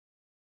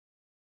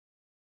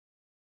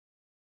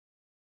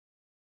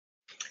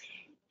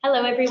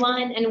Hello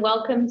everyone and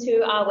welcome to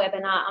our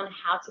webinar on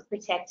how to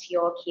protect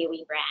your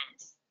Kiwi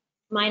brand.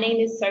 My name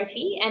is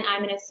Sophie and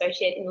I'm an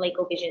associate in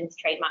LegalVision's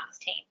trademarks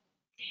team.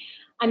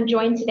 I'm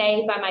joined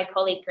today by my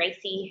colleague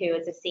Graci, who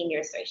is a senior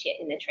associate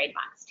in the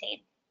trademarks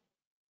team.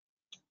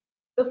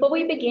 Before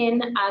we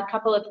begin, a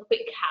couple of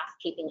quick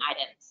housekeeping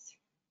items.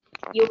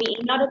 You'll be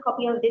emailed a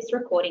copy of this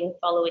recording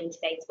following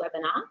today's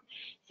webinar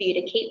for you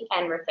to keep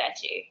and refer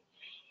to.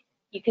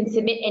 You can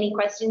submit any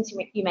questions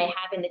you may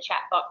have in the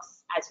chat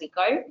box as we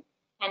go,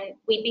 and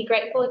we'd be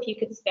grateful if you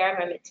could spare a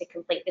moment to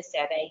complete the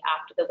survey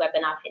after the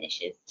webinar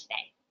finishes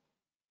today.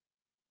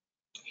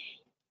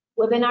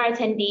 Webinar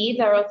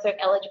attendees are also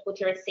eligible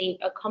to receive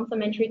a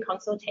complimentary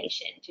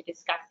consultation to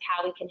discuss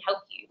how we can help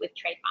you with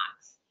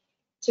trademarks.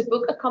 To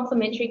book a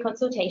complimentary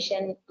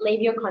consultation,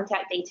 leave your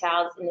contact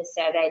details in the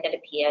survey that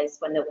appears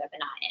when the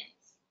webinar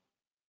ends.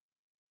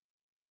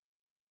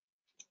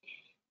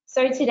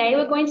 So today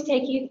we're going to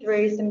take you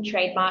through some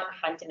trademark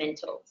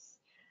fundamentals.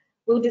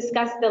 We'll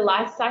discuss the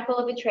life cycle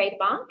of a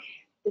trademark,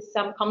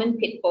 some common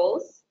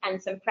pitfalls,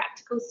 and some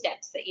practical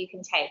steps that you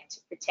can take to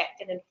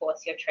protect and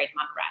enforce your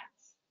trademark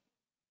rights.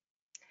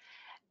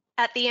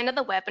 At the end of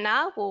the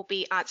webinar, we'll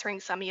be answering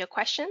some of your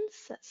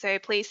questions. So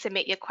please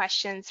submit your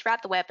questions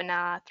throughout the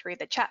webinar through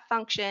the chat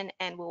function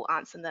and we'll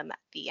answer them at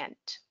the end.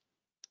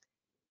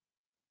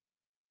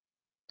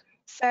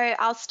 So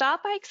I'll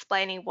start by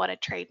explaining what a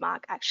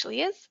trademark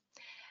actually is.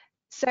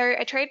 So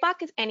a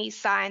trademark is any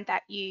sign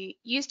that you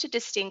use to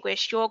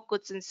distinguish your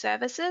goods and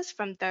services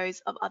from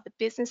those of other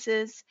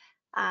businesses,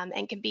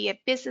 and can be a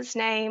business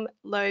name,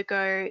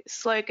 logo,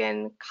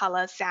 slogan,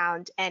 color,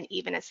 sound, and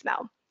even a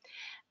smell.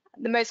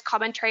 The most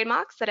common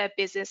trademarks that a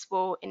business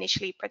will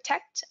initially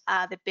protect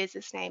are the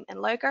business name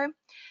and logo.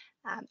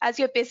 As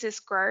your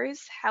business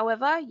grows,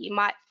 however, you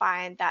might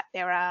find that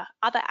there are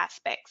other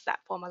aspects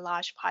that form a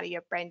large part of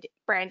your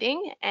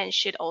branding and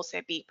should also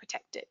be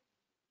protected.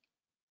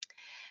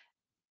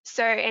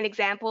 So an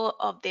example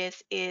of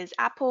this is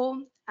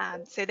Apple.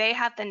 So they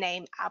have the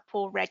name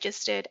Apple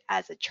registered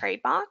as a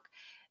trademark,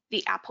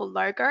 the Apple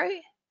logo,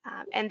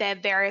 and their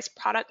various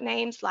product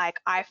names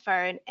like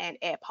iPhone and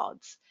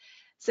AirPods.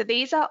 So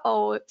these are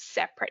all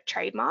separate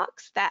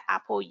trademarks that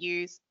Apple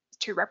use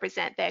to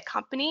represent their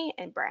company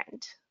and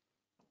brand.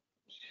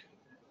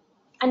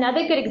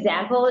 Another good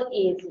example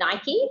is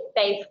Nike.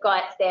 They've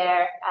got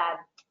their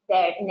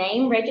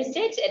name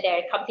registered,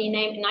 their company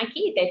name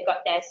Nike. They've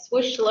got their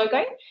swoosh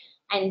logo,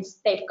 and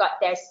they've got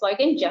their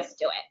slogan, "Just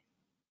Do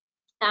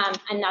It."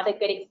 Another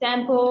good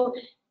example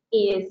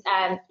is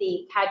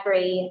the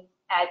Cadbury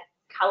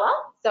color.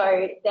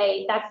 So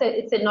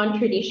it's a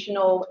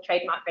non-traditional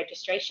trademark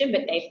registration,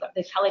 but they've got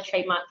the color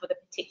trademark for the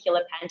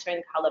particular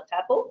Pantone color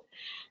purple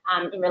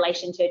in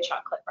relation to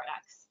chocolate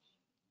products.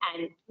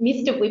 And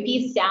Mr.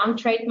 Whippy's sound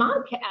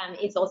trademark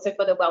is also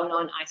for the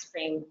well-known ice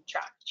cream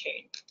truck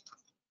tune.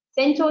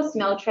 Scent or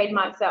smell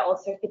trademarks are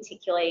also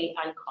particularly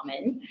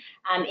uncommon.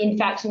 In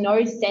fact,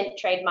 no scent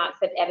trademarks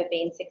have ever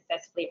been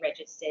successfully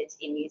registered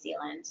in New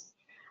Zealand.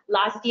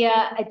 Last year,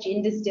 a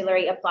gin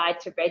distillery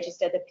applied to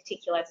register the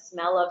particular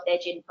smell of their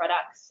gin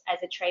products as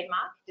a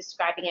trademark,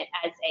 describing it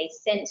as a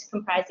scent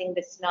comprising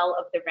the smell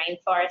of the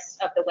rainforest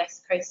of the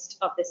west coast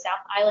of the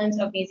South Island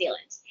of New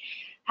Zealand.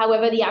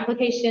 However, the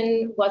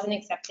application wasn't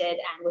accepted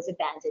and was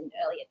abandoned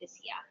earlier this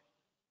year.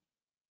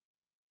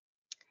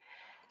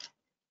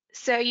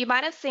 So you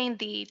might have seen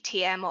the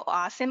TM or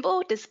R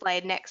symbol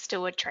displayed next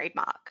to a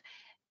trademark.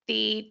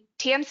 The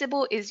TM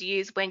symbol is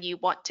used when you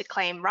want to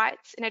claim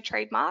rights in a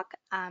trademark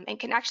and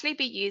can actually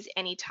be used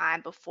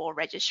anytime before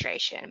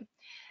registration.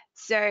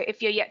 So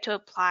if you're yet to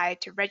apply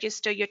to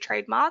register your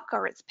trademark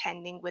or it's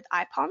pending with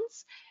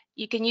IPONS,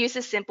 you can use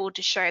the symbol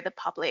to show the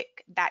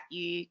public that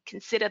you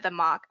consider the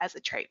mark as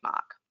a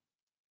trademark.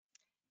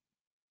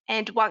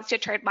 And once your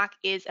trademark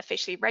is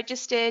officially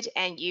registered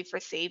and you've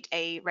received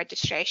a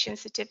registration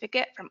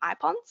certificate from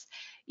IPONS,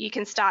 you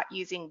can start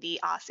using the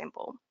R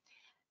symbol.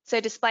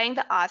 So displaying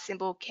the R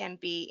symbol can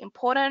be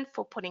important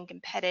for putting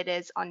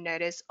competitors on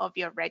notice of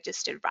your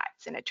registered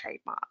rights in a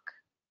trademark.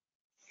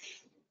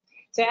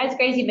 So as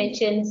Graci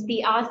mentioned,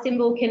 the R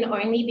symbol can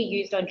only be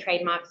used on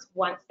trademarks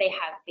once they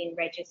have been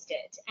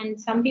registered. And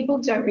some people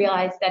don't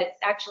realize that it's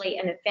actually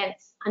an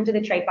offence under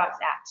the Trademarks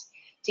Act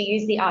to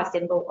use the R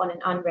symbol on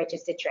an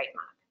unregistered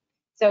trademark.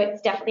 So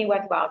it's definitely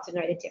worthwhile to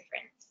know the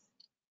difference.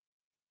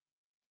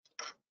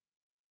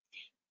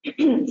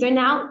 So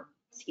now,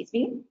 excuse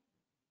me,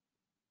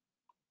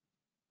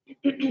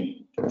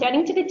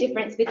 turning to the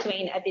difference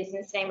between a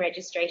business name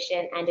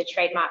registration and a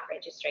trademark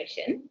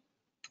registration.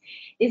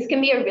 This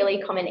can be a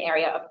really common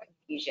area of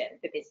confusion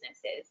for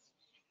businesses.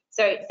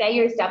 So say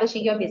you're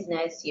establishing your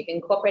business, you've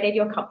incorporated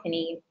your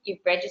company,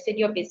 you've registered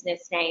your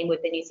business name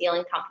with the New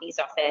Zealand Companies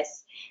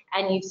Office,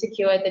 and you've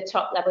secured the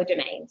top level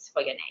domains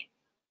for your name.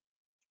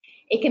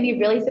 It can be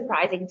really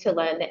surprising to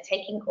learn that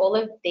taking all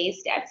of these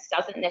steps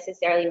doesn't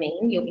necessarily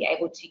mean you'll be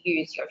able to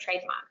use your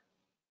trademark.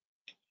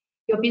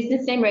 Your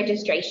business name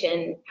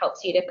registration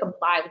helps you to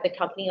comply with the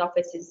Company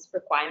Office's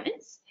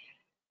requirements,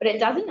 but it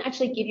doesn't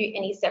actually give you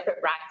any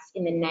separate rights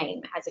in the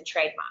name as a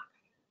trademark.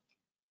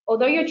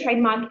 Although your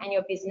trademark and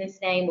your business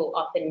name will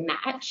often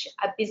match,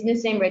 a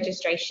business name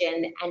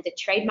registration and a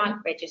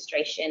trademark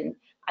registration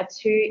are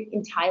two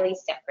entirely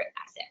separate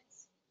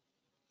assets.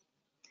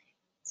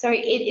 So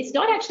it's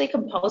not actually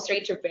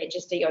compulsory to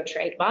register your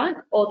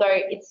trademark, although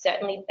it's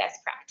certainly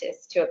best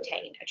practice to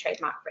obtain a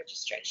trademark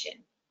registration.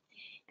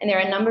 And there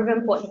are a number of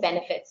important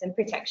benefits and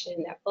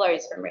protection that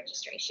flows from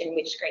registration,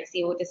 which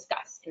Graci will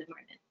discuss in a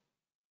moment.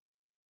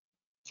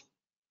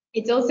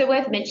 It's also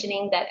worth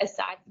mentioning that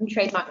aside from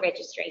trademark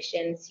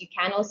registrations, you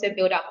can also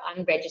build up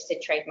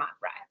unregistered trademark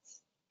rights.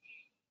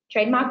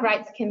 Trademark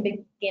rights can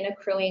begin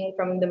accruing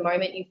from the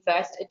moment you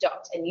first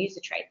adopt and use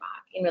a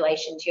trademark in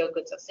relation to your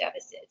goods or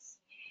services.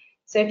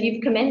 So if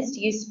you've commenced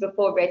use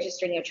before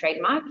registering your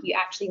trademark, you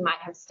actually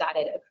might have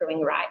started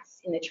accruing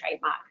rights in the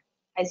trademark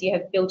as you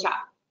have built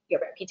up your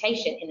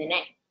reputation in the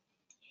name.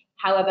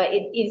 However,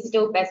 it is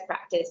still best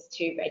practice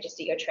to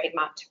register your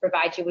trademark to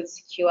provide you with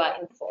secure,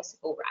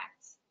 enforceable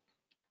rights.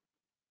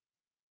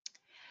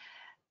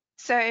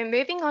 So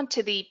moving on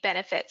to the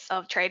benefits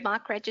of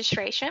trademark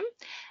registration.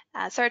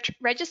 So a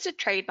registered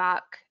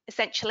trademark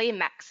essentially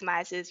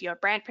maximizes your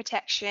brand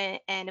protection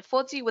and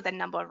affords you with a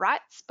number of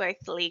rights,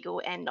 both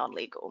legal and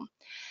non-legal.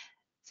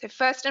 So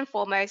first and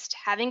foremost,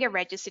 having a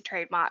registered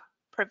trademark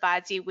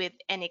provides you with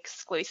an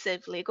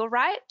exclusive legal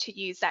right to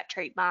use that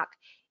trademark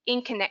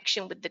in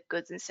connection with the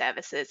goods and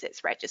services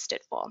it's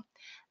registered for.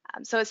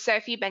 So as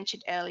Sophie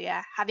mentioned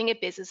earlier, having a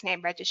business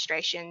name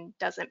registration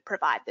doesn't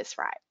provide this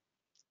right.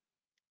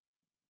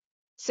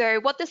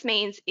 So what this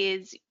means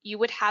is you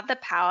would have the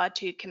power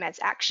to commence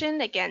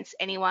action against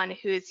anyone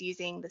who is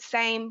using the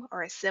same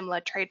or a similar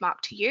trademark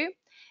to you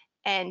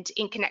and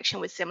in connection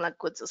with similar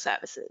goods or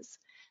services.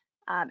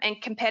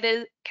 And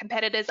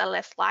competitors are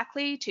less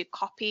likely to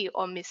copy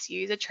or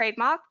misuse a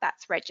trademark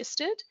that's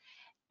registered.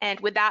 And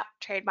without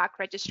trademark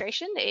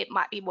registration, it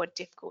might be more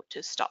difficult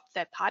to stop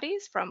third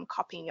parties from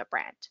copying your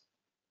brand.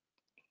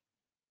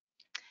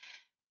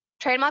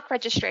 Trademark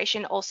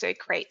registration also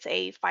creates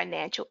a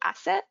financial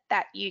asset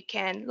that you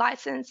can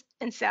license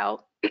and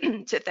sell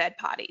to third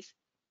parties.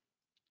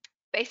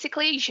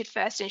 Basically, you should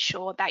first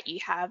ensure that you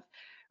have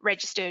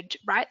registered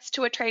rights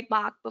to a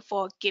trademark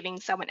before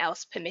giving someone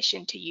else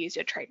permission to use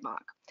your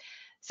trademark.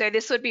 So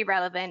this would be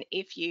relevant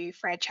if you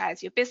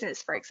franchise your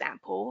business, for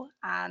example,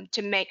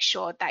 to make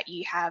sure that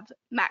you have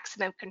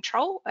maximum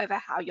control over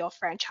how your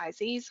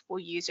franchisees will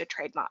use your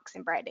trademarks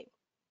and branding.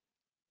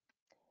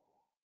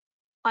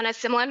 On a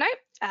similar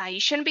note, you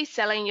shouldn't be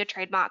selling your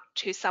trademark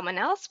to someone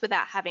else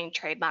without having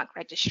trademark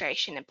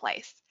registration in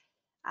place.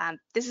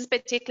 This is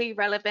particularly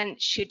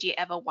relevant should you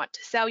ever want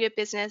to sell your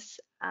business,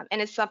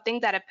 and it's something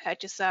that a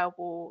purchaser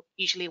will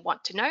usually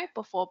want to know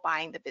before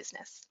buying the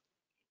business.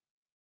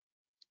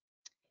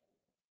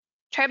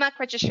 Trademark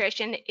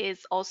registration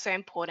is also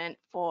important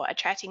for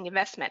attracting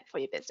investment for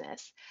your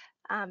business.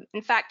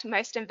 In fact,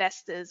 most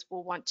investors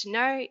will want to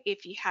know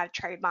if you have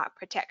trademark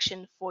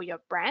protection for your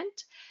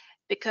brand,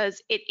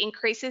 because it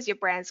increases your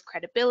brand's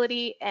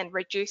credibility and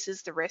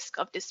reduces the risk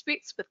of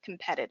disputes with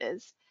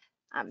competitors.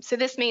 So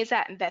this means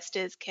that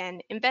investors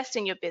can invest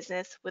in your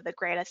business with a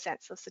greater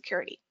sense of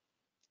security.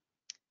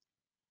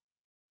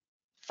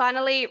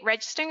 Finally,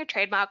 registering a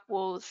trademark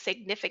will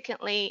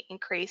significantly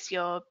increase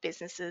your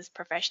business's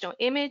professional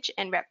image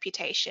and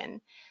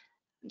reputation.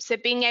 So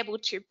being able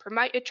to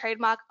promote your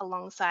trademark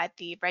alongside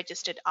the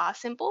registered R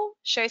symbol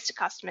shows to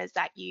customers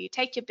that you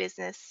take your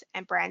business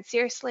and brand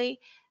seriously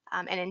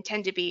and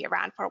intend to be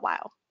around for a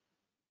while.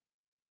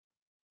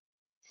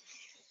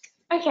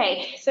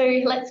 Okay, so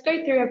let's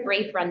go through a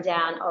brief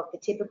rundown of the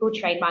typical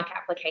trademark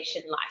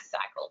application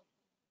lifecycle.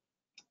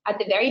 At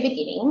the very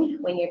beginning,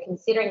 when you're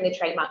considering the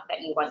trademark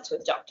that you want to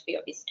adopt for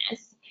your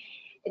business,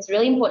 it's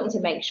really important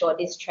to make sure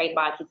this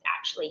trademark is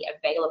actually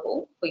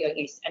available for your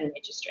use and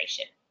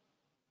registration.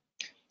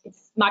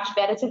 It's much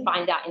better to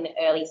find out in the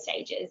early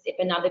stages if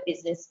another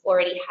business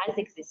already has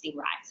existing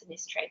rights in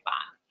this trademark,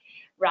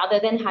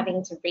 rather than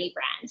having to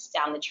rebrand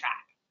down the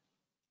track.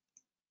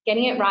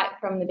 Getting it right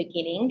from the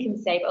beginning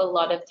can save a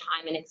lot of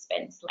time and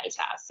expense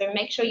later, so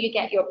make sure you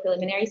get your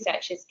preliminary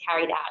searches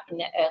carried out in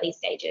the early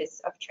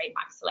stages of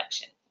trademark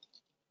selection.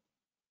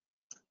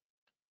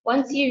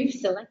 Once you've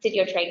selected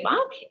your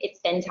trademark, it's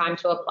then time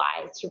to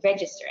apply to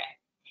register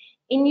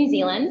it. In New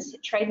Zealand,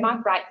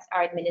 trademark rights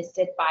are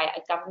administered by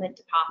a government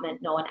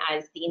department known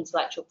as the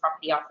Intellectual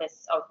Property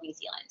Office of New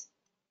Zealand.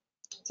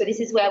 So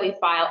this is where we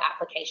file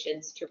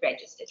applications to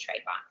register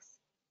trademarks.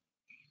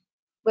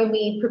 When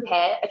we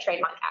prepare a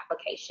trademark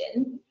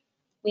application,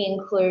 we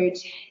include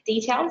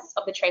details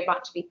of the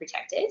trademark to be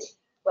protected,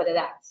 whether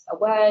that's a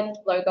word,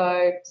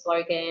 logo,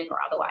 slogan, or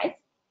otherwise.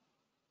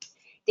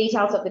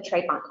 Details of the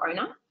trademark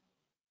owner.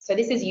 So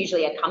this is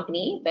usually a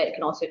company, but it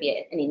can also be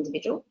an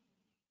individual.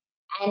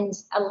 And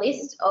a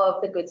list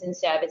of the goods and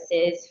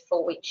services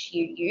for which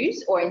you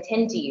use or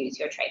intend to use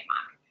your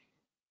trademark.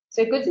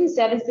 So goods and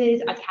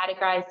services are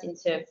categorized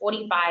into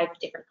 45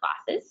 different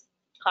classes.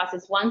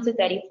 Classes 1 to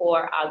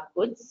 34 are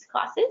goods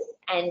classes,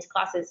 and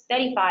classes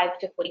 35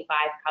 to 45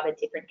 cover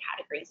different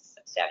categories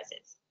of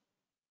services.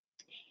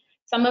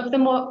 Some of the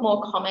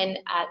more common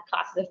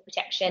classes of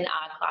protection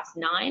are Class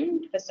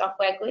 9 for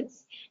software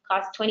goods,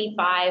 Class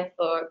 25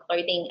 for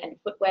clothing and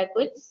footwear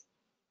goods,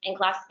 and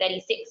Class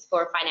 36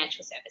 for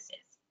financial services.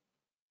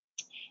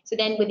 So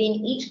then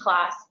within each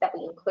class that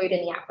we include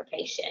in the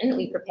application,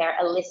 we prepare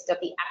a list of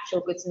the actual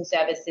goods and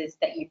services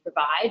that you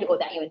provide or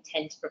that you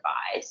intend to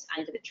provide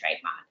under the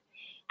trademark.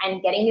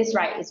 And getting this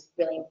right is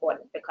really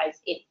important because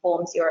it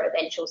forms your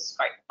eventual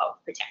scope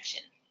of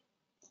protection.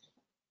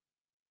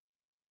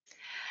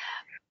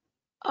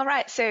 All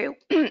right, so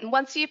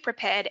once you've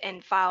prepared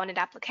and filed an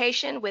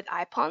application with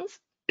IPONS,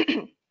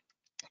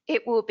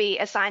 it will be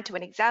assigned to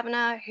an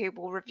examiner who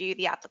will review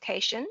the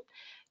application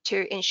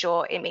to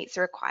ensure it meets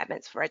the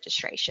requirements for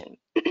registration.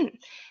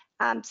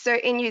 So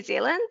in New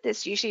Zealand,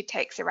 this usually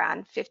takes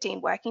around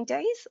 15 working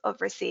days of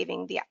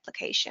receiving the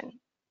application.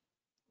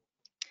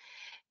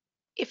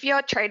 If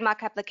your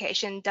trademark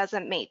application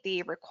doesn't meet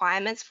the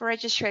requirements for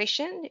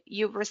registration,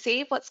 you'll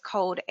receive what's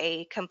called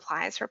a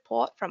compliance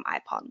report from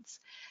IPONS.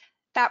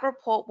 That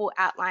report will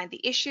outline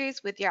the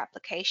issues with your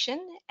application,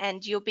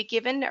 and you'll be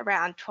given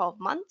around 12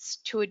 months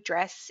to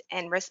address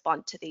and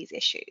respond to these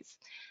issues.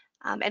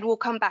 And we'll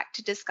come back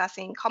to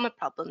discussing common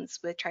problems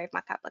with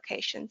trademark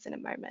applications in a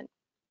moment.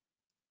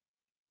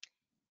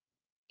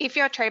 If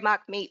your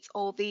trademark meets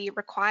all the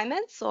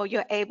requirements or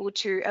you're able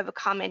to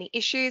overcome any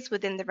issues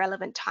within the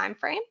relevant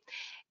timeframe,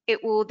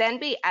 it will then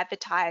be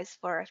advertised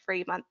for a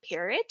 3-month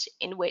period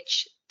in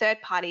which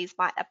third parties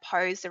might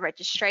oppose the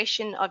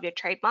registration of your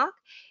trademark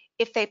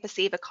if they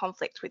perceive a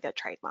conflict with your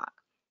trademark.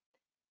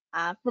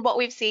 From what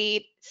we've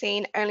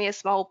seen, only a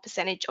small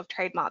percentage of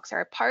trademarks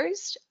are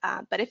opposed,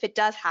 but if it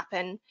does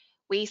happen,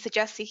 we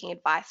suggest seeking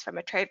advice from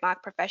a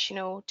trademark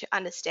professional to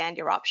understand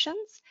your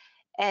options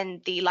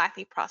and the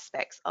likely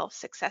prospects of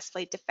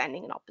successfully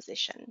defending an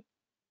opposition.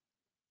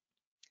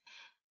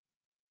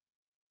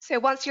 So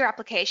once your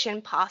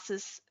application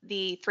passes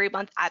the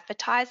 3-month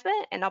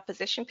advertisement and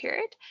opposition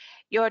period,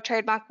 your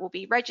trademark will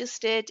be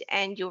registered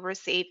and you'll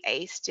receive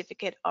a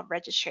certificate of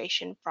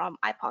registration from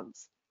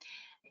IPONS.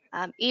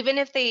 Even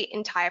if the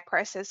entire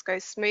process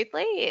goes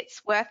smoothly,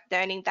 it's worth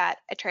noting that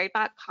a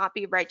trademark can't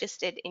be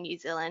registered in New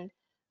Zealand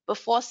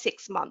before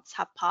 6 months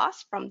have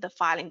passed from the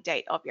filing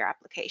date of your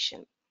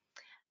application.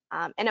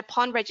 And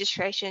upon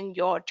registration,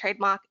 your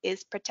trademark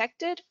is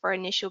protected for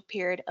an initial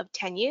period of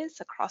 10 years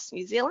across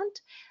New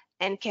Zealand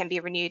and can be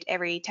renewed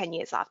every 10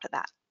 years after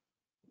that.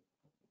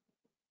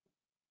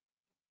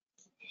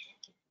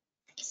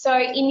 So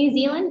in New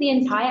Zealand, the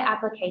entire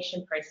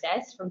application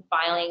process from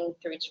filing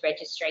through to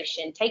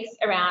registration takes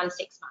around 6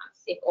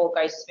 months if all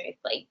goes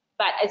smoothly.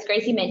 But as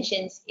Graci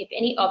mentioned, if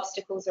any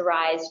obstacles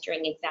arise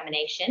during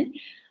examination,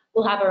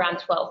 we'll have around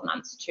 12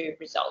 months to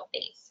resolve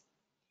these.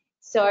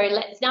 So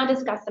let's now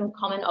discuss some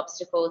common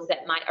obstacles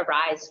that might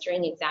arise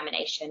during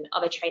examination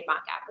of a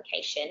trademark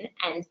application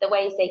and the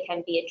ways they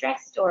can be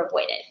addressed or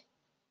avoided.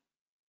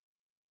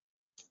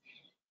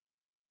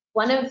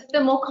 One of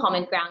the more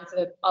common grounds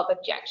of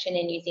objection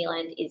in New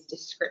Zealand is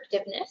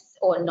descriptiveness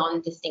or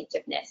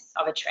non-distinctiveness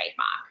of a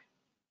trademark.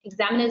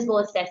 Examiners will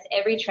assess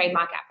every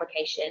trademark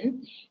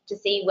application to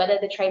see whether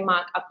the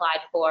trademark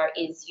applied for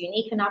is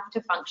unique enough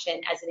to function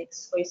as an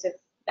exclusive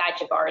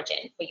badge of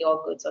origin for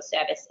your goods or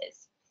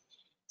services.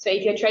 So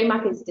if your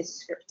trademark is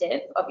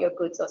descriptive of your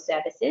goods or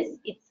services,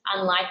 it's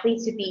unlikely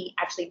to be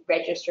actually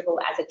registrable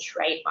as a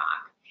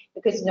trademark,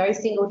 because no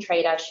single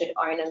trader should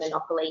own a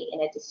monopoly in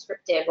a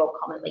descriptive or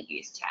commonly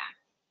used term.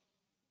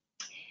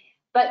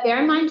 But bear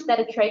in mind that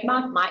a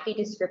trademark might be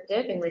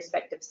descriptive in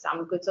respect of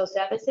some goods or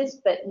services,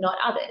 but not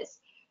others.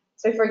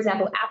 So for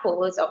example,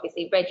 Apple is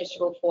obviously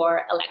registrable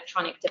for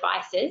electronic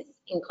devices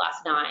in Class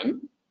 9,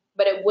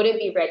 but it wouldn't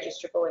be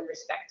registrable in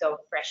respect of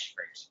fresh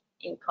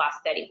fruit in Class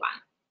 31.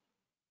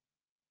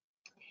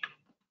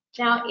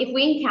 Now, if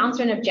we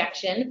encounter an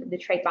objection from the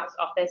Trademarks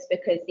Office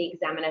because the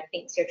examiner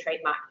thinks your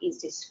trademark is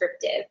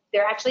descriptive,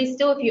 there are actually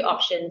still a few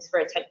options for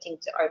attempting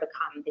to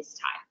overcome this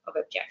type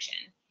of objection.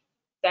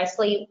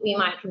 Firstly, we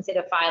might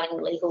consider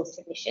filing legal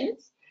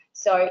submissions.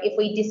 So if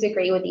we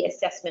disagree with the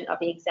assessment of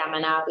the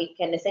examiner, we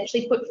can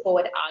essentially put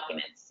forward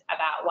arguments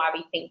about why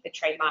we think the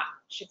trademark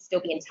should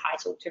still be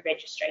entitled to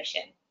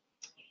registration.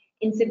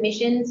 In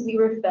submissions, we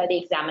refer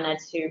the examiner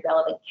to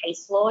relevant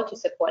case law to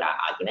support our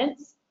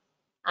arguments,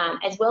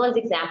 as well as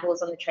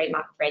examples on the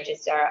trademark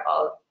register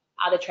of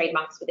other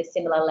trademarks with a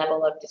similar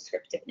level of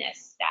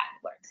descriptiveness that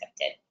were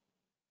accepted.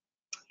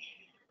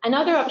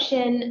 Another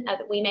option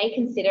that we may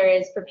consider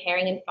is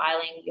preparing and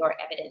filing your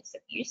evidence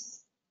of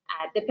use.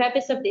 The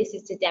purpose of this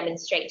is to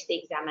demonstrate to the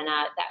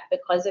examiner that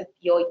because of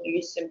your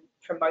use and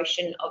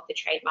promotion of the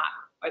trademark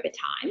over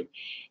time,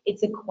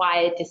 it's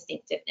acquired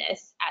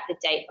distinctiveness at the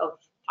date of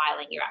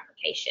filing your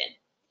application.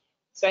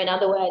 So in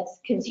other words,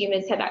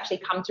 consumers have actually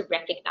come to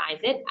recognize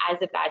it as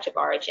a badge of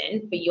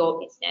origin for your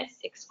business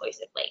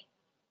exclusively.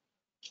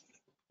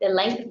 The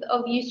length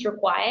of use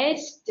required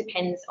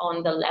depends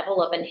on the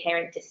level of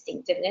inherent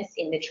distinctiveness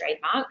in the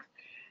trademark.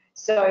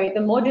 So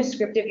the more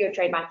descriptive your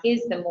trademark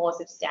is, the more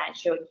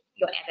substantial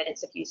your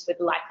evidence of use would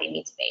likely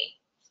need to be.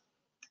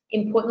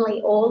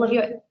 Importantly, all of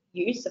your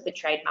use of the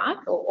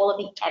trademark, or all of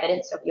the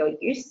evidence of your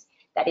use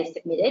that is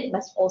submitted,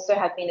 must also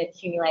have been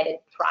accumulated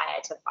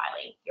prior to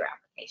filing your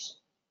application.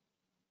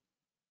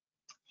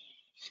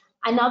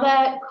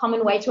 Another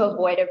common way to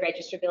avoid a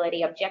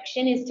registrability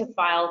objection is to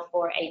file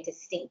for a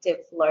distinctive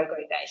logo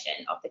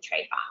version of the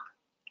trademark.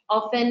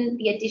 Often,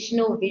 the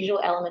additional visual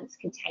elements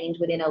contained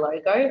within a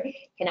logo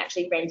can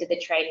actually render the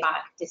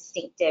trademark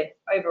distinctive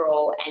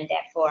overall and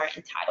therefore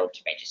entitled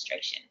to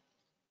registration.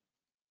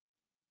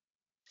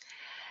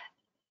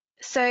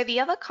 So the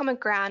other common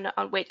ground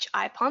on which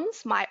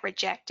IPONs might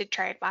reject a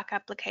trademark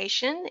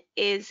application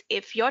is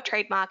if your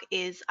trademark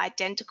is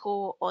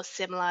identical or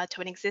similar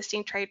to an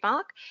existing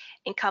trademark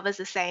and covers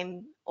the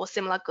same or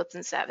similar goods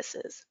and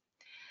services.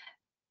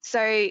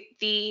 So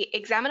the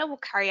examiner will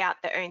carry out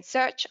their own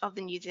search of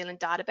the New Zealand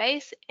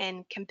database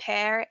and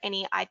compare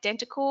any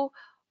identical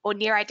or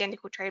near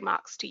identical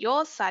trademarks to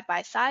yours side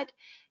by side,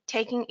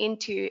 taking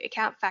into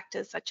account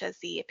factors such as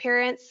the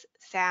appearance,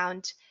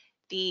 sound,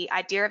 the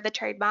idea of the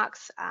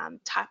trademarks,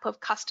 type of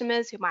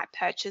customers who might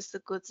purchase the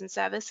goods and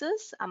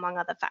services, among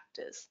other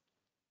factors.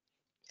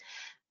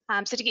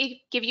 So to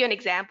give you an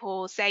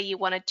example, say you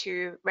wanted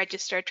to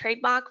register a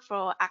trademark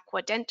for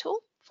Aqua Dental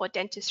for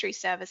dentistry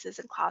services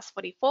in class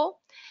 44,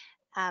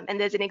 and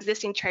there's an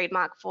existing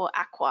trademark for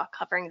Aqua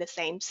covering the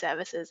same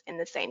services in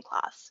the same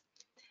class.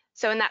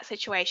 So in that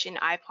situation,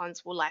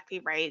 IPONs will likely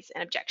raise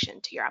an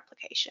objection to your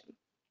application.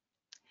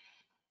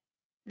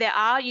 There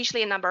are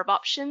usually a number of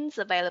options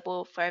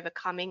available for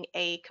overcoming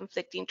a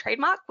conflicting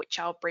trademark, which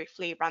I'll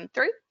briefly run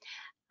through.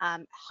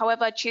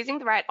 However, choosing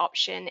the right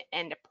option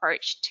and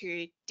approach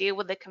to deal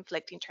with the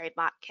conflicting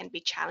trademark can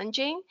be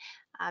challenging.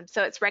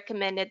 So it's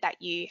recommended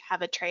that you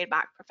have a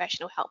trademark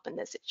professional help in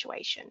this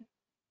situation.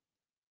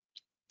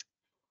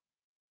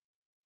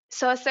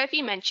 So as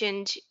Sophie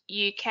mentioned,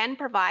 you can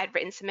provide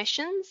written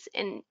submissions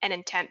in an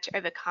attempt to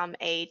overcome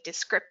a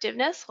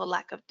descriptiveness or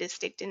lack of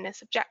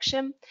distinctiveness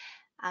objection.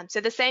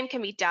 So the same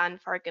can be done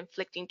for a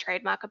conflicting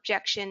trademark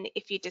objection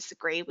if you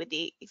disagree with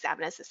the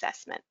examiner's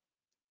assessment.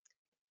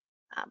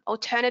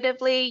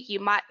 Alternatively,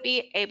 you might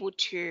be able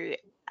to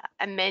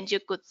amend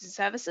your goods and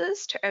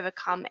services to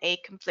overcome a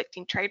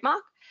conflicting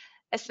trademark,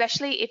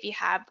 especially if you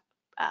have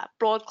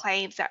broad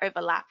claims that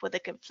overlap with a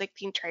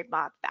conflicting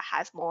trademark that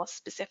has more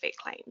specific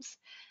claims.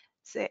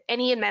 So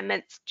any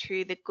amendments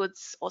to the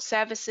goods or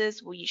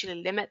services will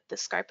usually limit the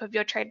scope of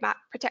your trademark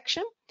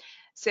protection.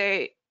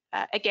 So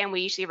again,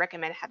 we usually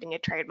recommend having a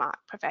trademark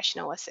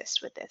professional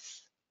assist with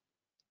this.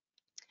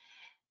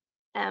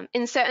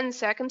 In certain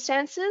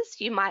circumstances,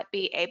 you might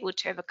be able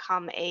to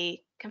overcome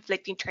a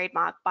conflicting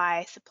trademark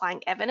by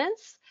supplying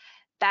evidence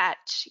that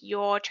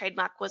your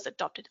trademark was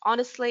adopted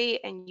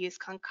honestly and used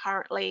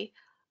concurrently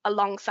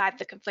alongside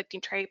the conflicting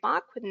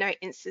trademark with no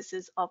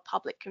instances of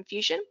public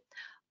confusion,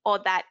 or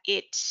that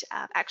it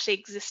actually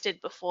existed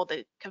before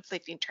the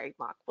conflicting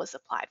trademark was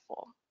applied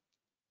for.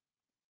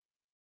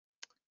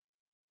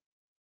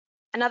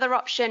 Another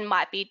option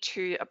might be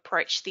to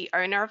approach the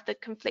owner of the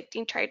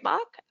conflicting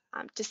trademark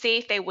to see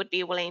if they would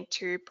be willing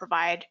to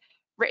provide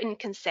written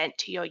consent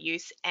to your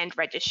use and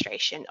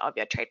registration of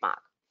your trademark.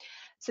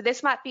 So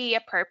this might be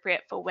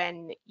appropriate for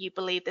when you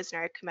believe there's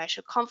no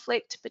commercial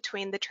conflict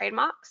between the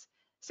trademarks.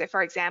 So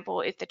for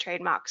example, if the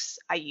trademarks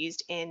are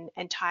used in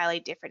entirely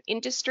different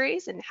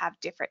industries and have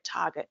different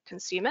target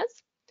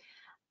consumers.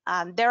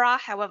 There are,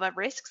 however,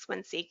 risks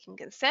when seeking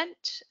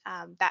consent.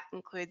 That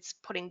includes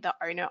putting the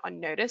owner on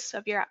notice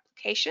of your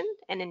application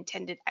and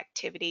intended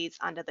activities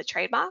under the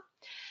trademark.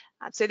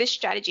 So this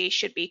strategy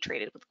should be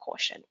treated with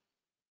caution.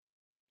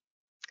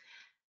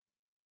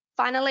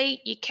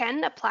 Finally, you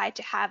can apply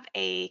to have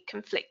a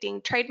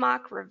conflicting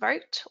trademark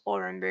revoked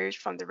or removed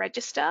from the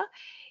register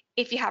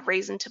if you have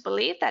reason to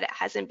believe that it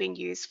hasn't been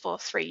used for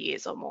 3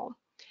 years or more.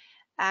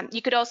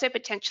 You could also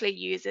potentially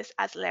use this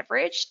as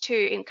leverage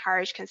to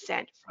encourage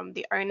consent from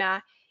the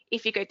owner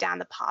if you go down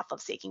the path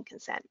of seeking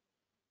consent.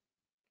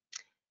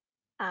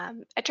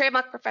 A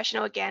trademark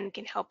professional, again,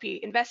 can help you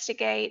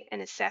investigate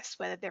and assess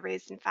whether there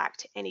is, in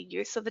fact, any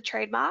use of the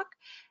trademark.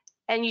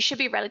 And you should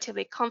be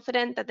relatively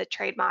confident that the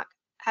trademark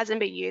hasn't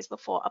been used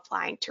before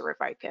applying to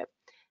revoke it.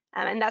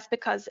 And that's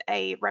because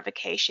a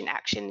revocation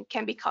action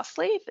can be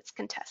costly if it's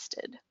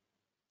contested.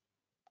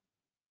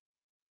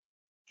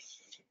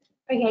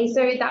 Okay,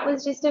 so that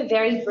was just a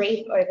very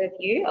brief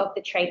overview of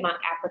the trademark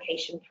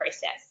application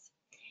process.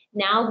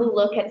 Now we'll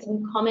look at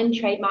some common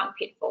trademark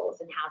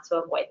pitfalls and how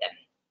to avoid them.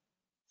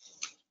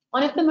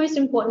 One of the most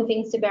important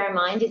things to bear in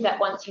mind is that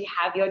once you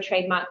have your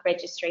trademark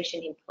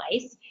registration in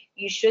place,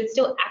 you should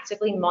still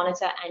actively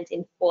monitor and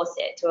enforce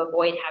it to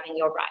avoid having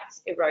your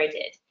rights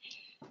eroded.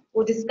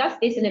 We'll discuss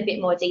this in a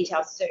bit more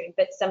detail soon,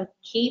 but some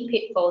key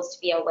pitfalls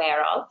to be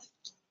aware of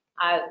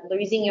are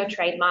losing your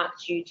trademark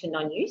due to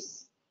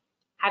non-use,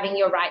 having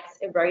your rights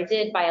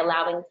eroded by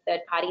allowing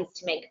third parties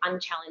to make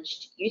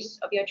unchallenged use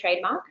of your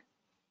trademark,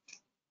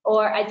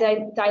 or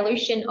a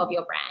dilution of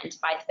your brand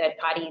by third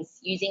parties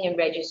using and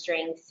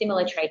registering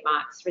similar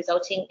trademarks,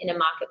 resulting in a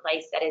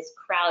marketplace that is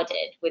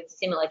crowded with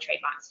similar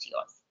trademarks to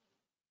yours.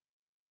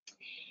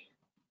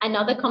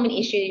 Another common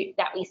issue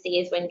that we see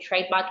is when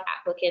trademark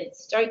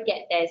applicants don't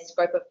get their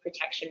scope of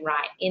protection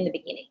right in the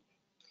beginning.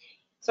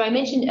 So I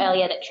mentioned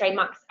earlier that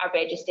trademarks are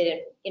registered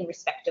in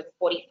respect of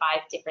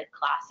 45 different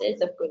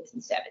classes of goods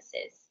and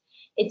services.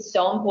 It's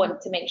so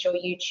important to make sure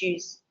you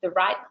choose the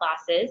right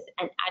classes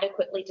and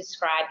adequately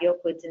describe your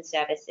goods and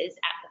services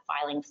at the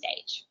filing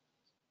stage.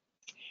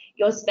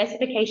 Your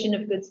specification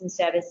of goods and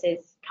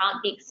services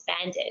can't be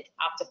expanded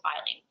after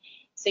filing.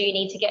 So you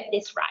need to get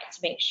this right to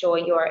make sure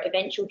your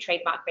eventual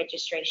trademark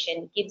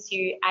registration gives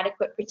you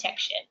adequate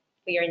protection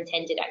for your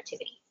intended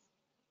activities.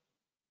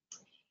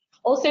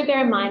 Also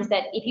bear in mind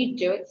that if you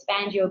do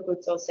expand your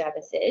goods or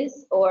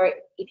services, or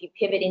if you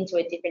pivot into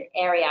a different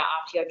area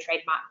after your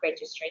trademark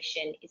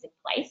registration is in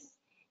place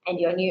and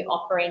your new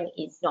offering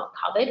is not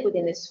covered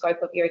within the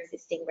scope of your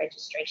existing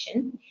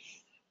registration,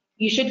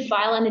 you should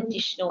file an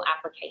additional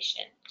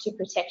application to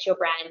protect your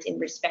brand in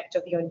respect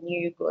of your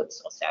new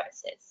goods or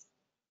services.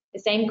 The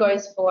same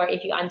goes for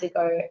if you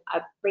undergo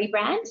a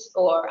rebrand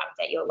or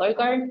update your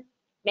logo.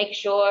 Make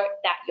sure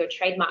that your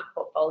trademark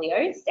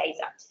portfolio stays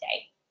up to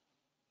date.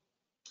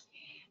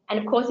 And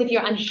of course, if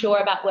you're unsure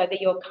about whether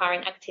your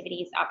current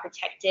activities are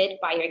protected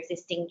by your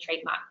existing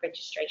trademark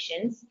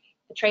registrations,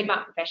 the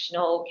trademark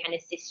professional can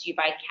assist you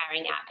by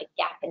carrying out a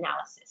gap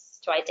analysis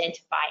to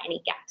identify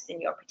any gaps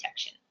in your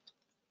protection.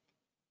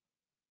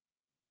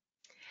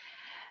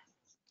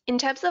 In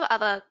terms of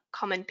other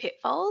common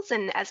pitfalls,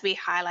 and as we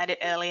highlighted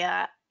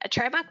earlier, a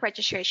trademark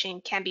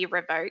registration can be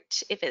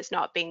revoked if it's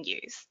not being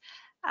used.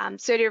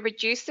 So to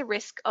reduce the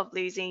risk of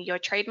losing your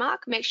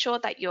trademark, make sure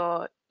that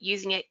you're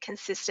using it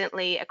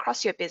consistently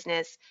across your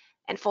business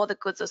and for the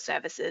goods or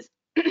services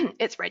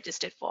it's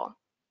registered for.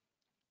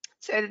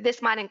 So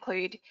this might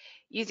include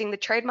using the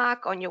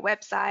trademark on your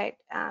website,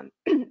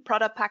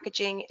 product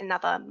packaging, and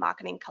other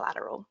marketing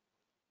collateral.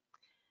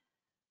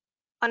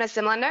 On a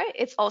similar note,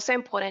 it's also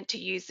important to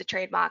use the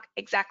trademark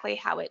exactly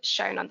how it's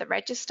shown on the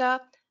register,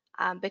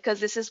 because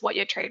this is what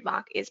your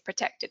trademark is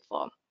protected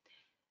for.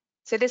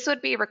 So this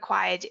would be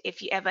required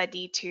if you ever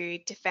need to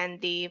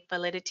defend the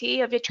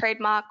validity of your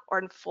trademark or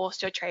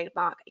enforce your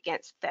trademark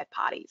against third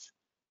parties.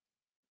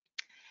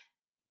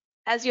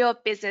 As your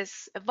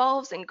business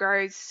evolves and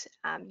grows,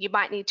 you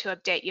might need to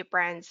update your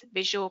brand's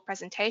visual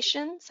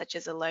presentation, such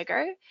as a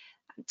logo,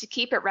 to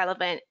keep it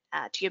relevant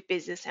to your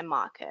business and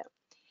market.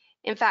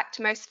 In fact,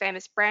 most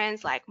famous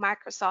brands like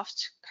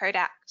Microsoft,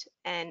 Kodak,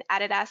 and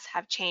Adidas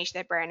have changed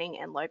their branding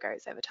and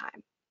logos over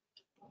time.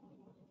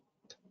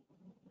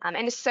 And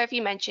as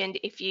Sophie mentioned,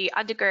 if you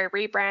undergo a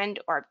rebrand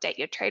or update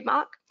your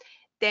trademark,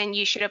 then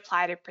you should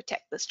apply to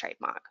protect this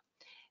trademark.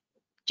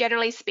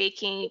 Generally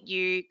speaking,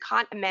 you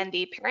can't amend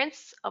the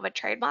appearance of a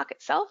trademark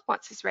itself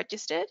once it's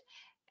registered,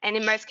 and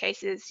in most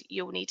cases,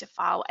 you'll need to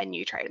file a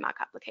new trademark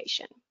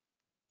application.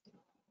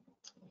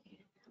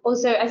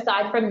 Also,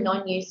 aside from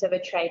non-use of a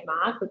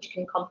trademark, which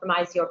can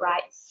compromise your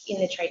rights in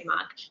the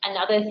trademark,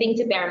 another thing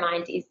to bear in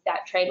mind is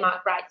that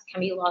trademark rights can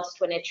be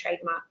lost when a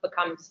trademark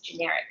becomes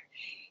generic.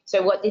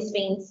 So what this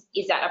means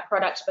is that a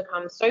product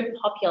becomes so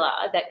popular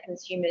that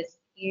consumers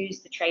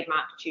use the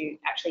trademark to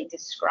actually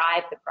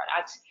describe the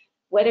product,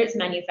 whether it's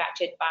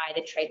manufactured by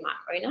the trademark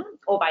owner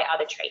or by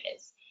other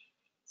traders.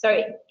 So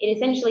it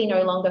essentially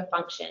no longer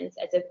functions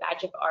as a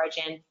badge of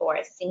origin for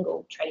a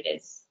single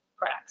trader's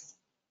products.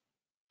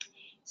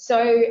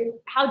 So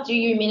how do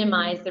you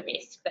minimize the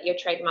risk that your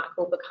trademark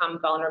will become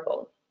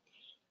vulnerable?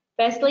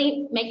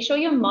 Firstly, make sure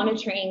you're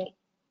monitoring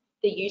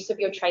the use of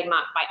your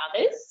trademark by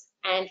others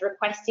and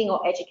requesting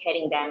or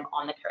educating them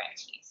on the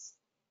correct use.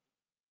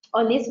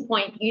 On this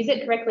point, use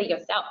it correctly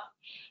yourself.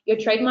 Your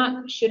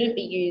trademark shouldn't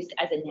be used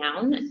as a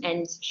noun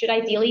and should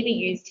ideally be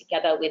used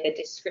together with a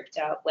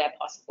descriptor where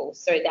possible,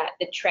 so that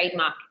the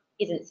trademark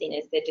isn't seen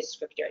as the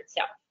descriptor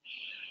itself.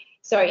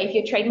 So if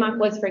your trademark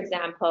was, for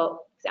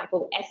example,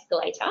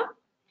 escalator,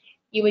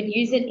 you would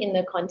use it in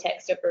the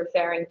context of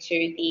referring to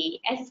the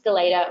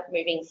escalator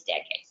moving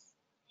staircase.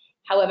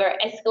 However,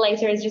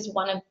 escalator is just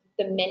one of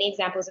the many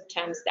examples of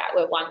terms that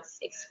were once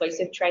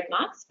exclusive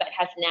trademarks but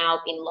have now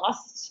been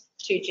lost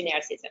to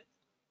genericism.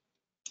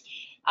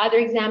 Other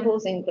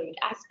examples include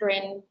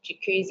aspirin,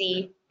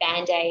 jacuzzi,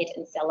 Band-Aid,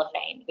 and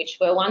cellophane, which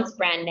were once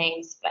brand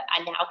names but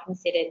are now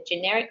considered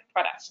generic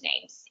product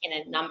names in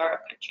a number of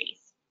countries.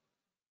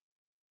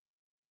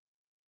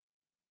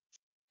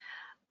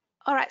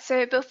 All right,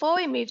 so before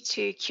we move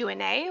to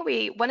Q&A,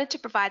 we wanted to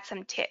provide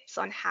some tips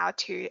on how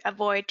to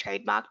avoid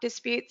trademark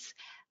disputes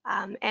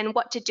and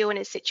what to do in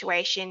a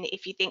situation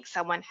if you think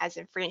someone has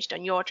infringed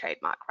on your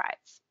trademark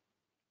rights.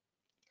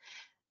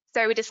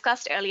 So we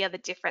discussed earlier the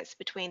difference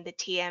between the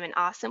TM and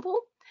R symbol,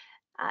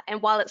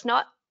 and while it's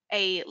not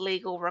a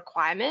legal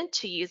requirement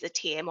to use a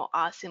TM or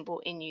R symbol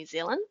in New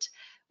Zealand,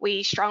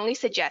 we strongly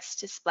suggest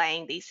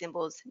displaying these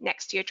symbols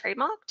next to your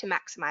trademark to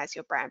maximize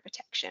your brand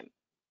protection.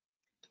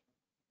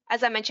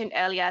 As I mentioned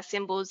earlier,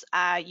 symbols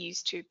are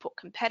used to put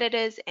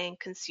competitors and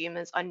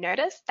consumers on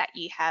notice that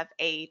you have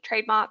a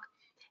trademark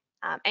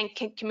and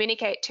can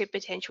communicate to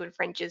potential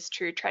infringers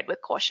to tread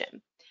with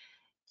caution.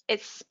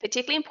 It's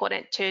particularly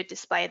important to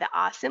display the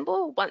R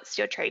symbol once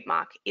your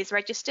trademark is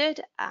registered,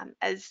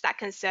 as that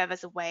can serve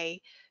as a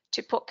way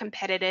to put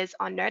competitors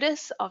on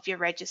notice of your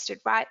registered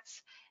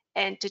rights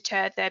and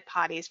deter third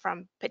parties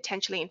from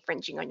potentially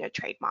infringing on your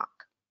trademark.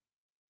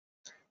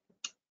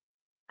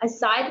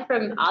 Aside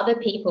from other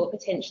people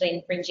potentially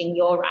infringing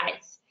your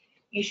rights,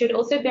 you should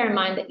also bear in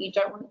mind that you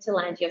don't want to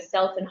land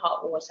yourself in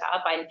hot water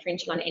by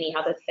infringing on any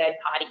other third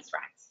party's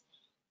rights.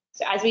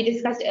 So as we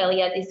discussed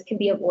earlier, this can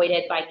be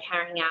avoided by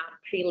carrying out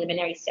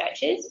preliminary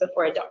searches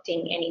before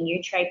adopting any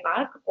new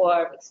trademark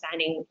or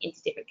expanding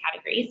into different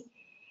categories,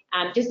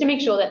 just to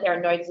make sure that there are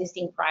no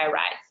existing prior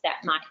rights that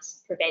might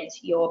prevent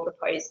your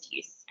proposed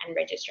use and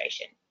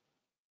registration.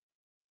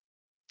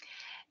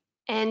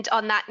 And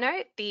on that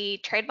note, the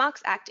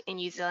Trademarks Act in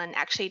New Zealand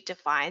actually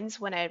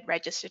defines when a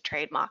registered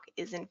trademark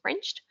is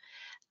infringed.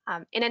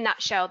 In a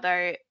nutshell,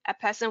 though, a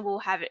person will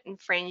have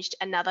infringed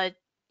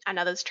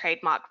another's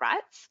trademark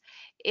rights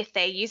if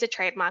they use a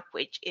trademark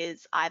which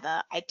is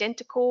either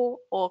identical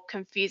or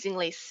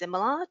confusingly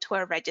similar to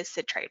a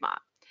registered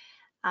trademark.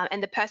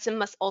 And the person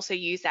must also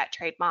use that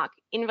trademark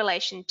in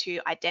relation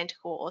to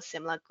identical or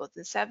similar goods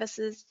and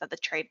services that the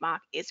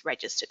trademark is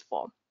registered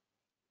for.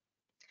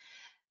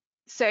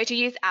 So to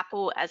use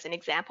Apple as an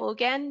example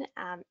again,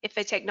 if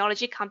a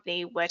technology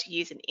company were to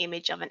use an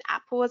image of an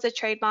apple as a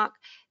trademark,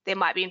 they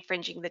might be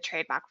infringing the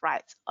trademark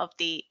rights of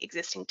the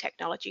existing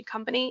technology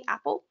company,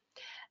 Apple.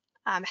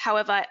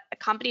 However, a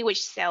company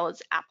which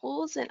sells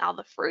apples and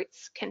other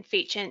fruits can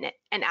feature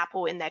an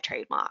apple in their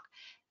trademark.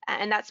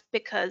 And that's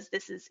because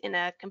this is in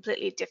a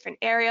completely different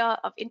area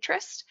of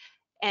interest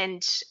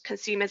and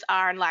consumers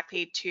are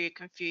unlikely to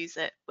confuse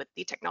it with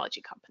the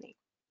technology company.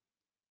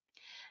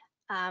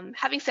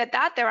 Having said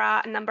that, there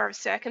are a number of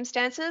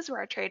circumstances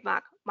where a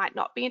trademark might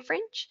not be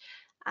infringed,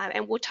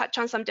 and we'll touch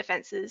on some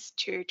defenses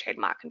to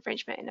trademark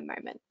infringement in a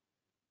moment.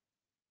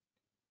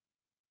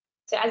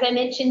 So as I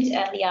mentioned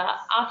earlier,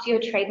 after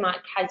your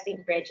trademark has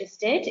been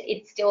registered,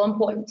 it's still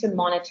important to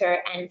monitor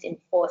and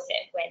enforce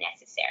it where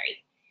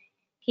necessary.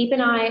 Keep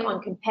an eye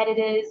on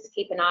competitors,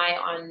 keep an eye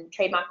on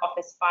trademark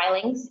office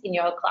filings in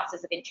your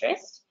classes of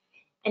interest,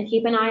 and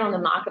keep an eye on the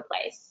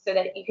marketplace so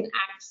that you can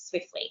act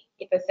swiftly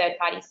if a third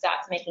party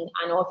starts making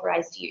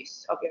unauthorized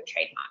use of your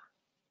trademark.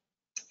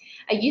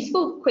 A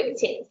useful quick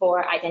tip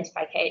for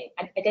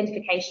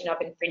identification of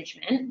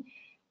infringement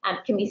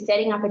can be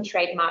setting up a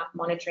trademark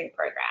monitoring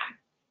program,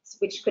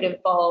 which could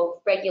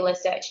involve regular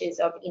searches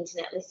of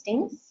internet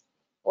listings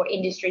or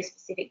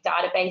industry-specific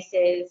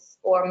databases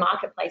or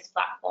marketplace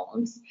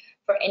platforms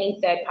for any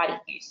third-party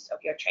use of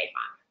your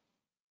trademark.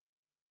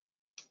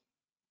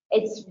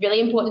 It's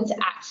really important to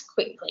act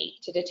quickly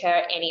to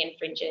deter any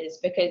infringers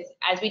because,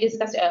 as we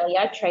discussed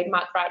earlier,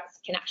 trademark rights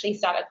can actually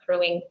start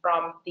accruing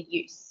from the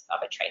use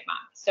of a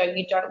trademark. So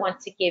you don't want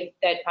to give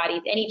third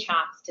parties any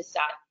chance to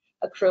start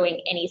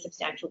accruing any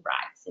substantial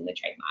rights in the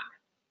trademark.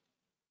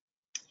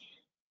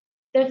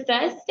 The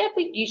first step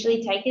we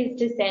usually take is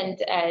to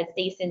send a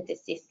cease and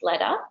desist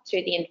letter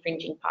to the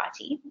infringing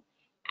party,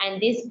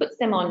 and this puts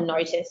them on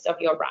notice of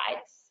your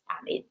rights.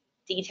 It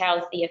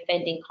details the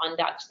offending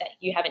conduct that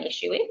you have an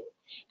issue with,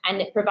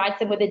 and it provides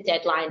them with a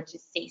deadline to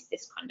cease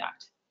this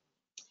conduct.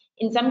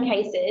 In some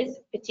cases,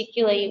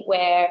 particularly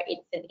where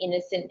it's an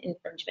innocent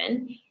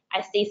infringement,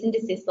 a cease and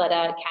desist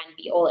letter can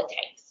be all it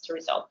takes to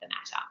resolve the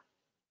matter.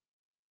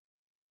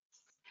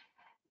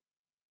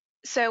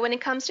 So when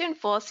it comes to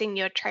enforcing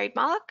your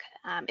trademark,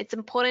 it's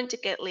important to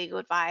get legal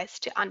advice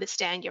to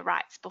understand your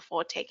rights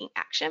before taking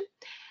action.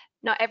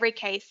 Not every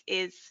case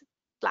is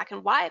black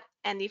and white,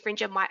 and the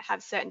infringer might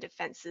have certain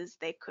defenses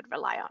they could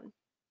rely on.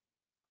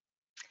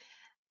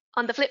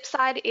 On the flip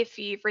side, if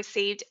you've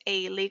received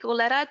a legal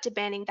letter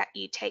demanding that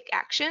you take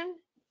action,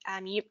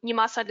 you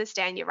must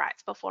understand your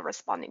rights before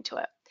responding to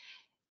it.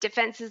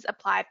 Defenses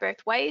apply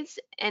both ways,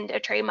 and a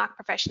trademark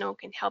professional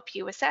can help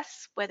you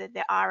assess whether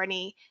there are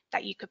any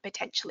that you could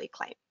potentially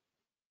claim.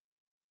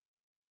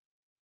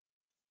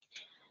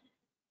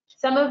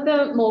 Some of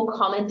the more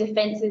common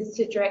defenses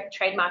to direct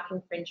trademark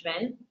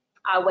infringement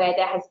are where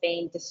there has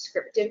been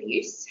descriptive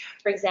use.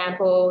 For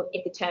example,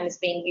 if the term is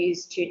being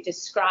used to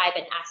describe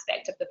an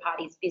aspect of the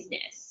party's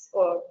business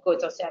or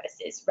goods or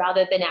services,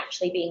 rather than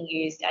actually being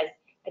used as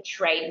a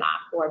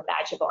trademark or a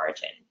badge of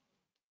origin.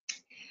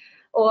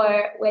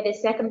 Or where the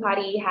second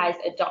party has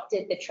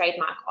adopted the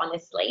trademark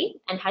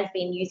honestly and has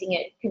been using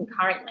it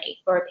concurrently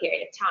for a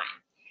period of time.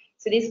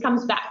 So this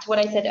comes back to what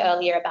I said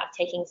earlier about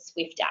taking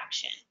swift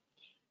action.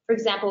 For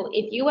example,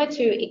 if you were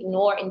to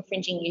ignore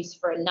infringing use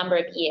for a number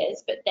of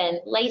years, but then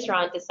later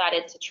on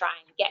decided to try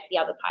and get the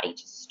other party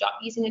to stop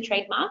using the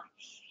trademark,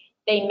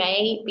 they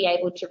may be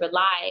able to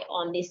rely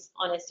on this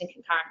honest and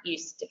concurrent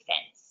use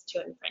defense to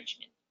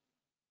infringement.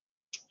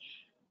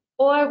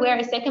 Or where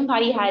a second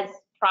party has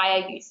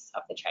prior use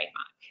of the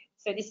trademark.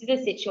 So this is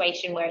a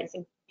situation where it's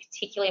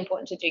particularly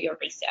important to do your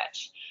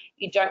research.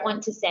 You don't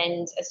want to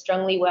send a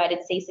strongly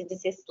worded cease and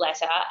desist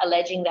letter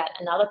alleging that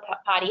another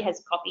party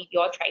has copied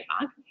your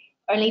trademark,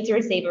 only to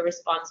receive a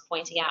response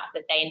pointing out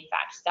that they in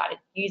fact started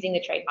using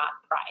the trademark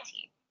prior to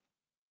you.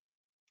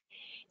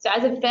 So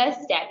as a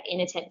first step in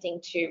attempting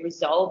to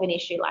resolve an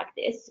issue like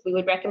this, we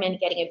would recommend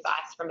getting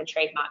advice from a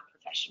trademark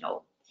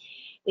professional.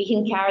 We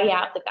can carry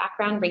out the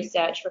background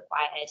research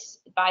required,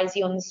 advise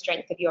you on the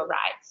strength of your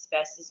rights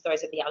versus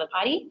those of the other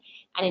party,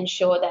 and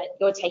ensure that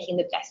you're taking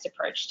the best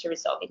approach to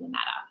resolving the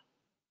matter.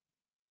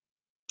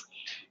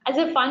 As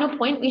a final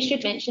point, we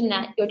should mention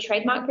that your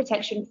trademark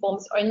protection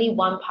forms only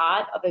one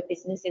part of a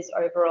business's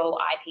overall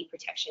IP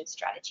protection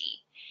strategy.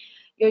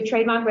 Your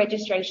trademark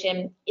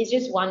registration is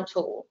just one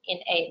tool in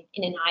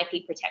an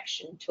IP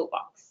protection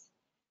toolbox.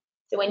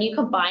 So when you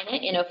combine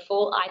it in a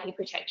full IP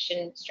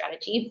protection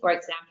strategy, for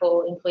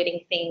example,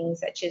 including things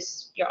such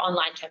as your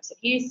online terms of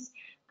use,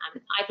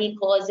 IP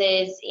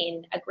clauses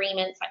in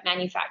agreements like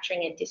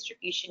manufacturing and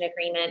distribution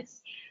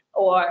agreements,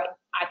 or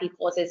IP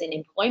clauses in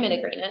employment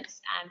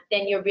agreements,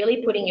 then you're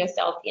really putting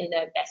yourself in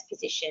the best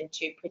position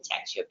to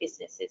protect your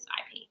business's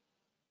IP.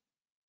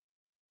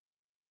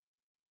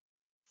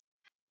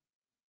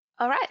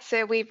 All right,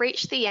 so we've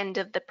reached the end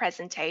of the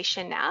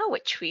presentation now,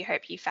 which we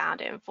hope you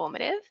found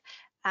informative.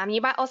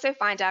 You might also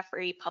find our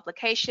free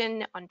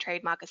publication on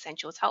Trademark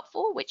Essentials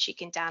helpful, which you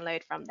can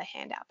download from the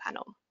handout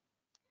panel.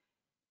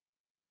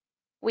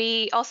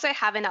 We also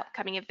have an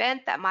upcoming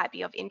event that might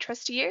be of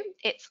interest to you.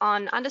 It's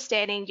on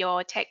understanding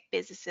your tech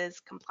business's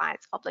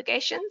compliance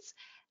obligations,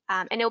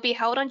 and it'll be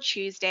held on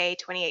Tuesday,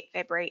 28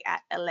 February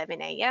at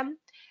 11 a.m.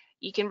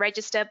 You can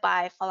register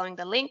by following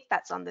the link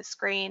that's on the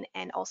screen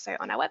and also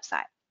on our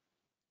website.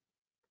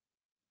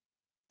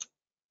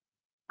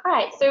 All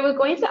right, so we're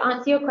going to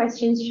answer your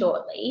questions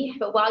shortly,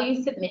 but while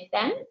you submit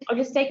them, I'll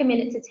just take a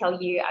minute to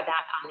tell you about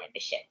our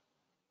membership.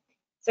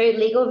 So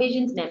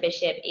LegalVision's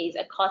membership is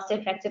a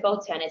cost-effective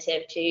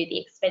alternative to the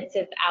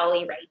expensive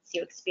hourly rates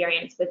you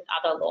experience with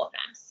other law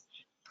firms.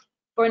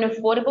 For an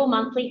affordable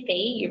monthly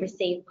fee, you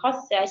receive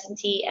cost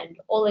certainty and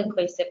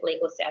all-inclusive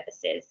legal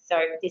services. So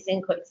this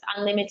includes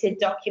unlimited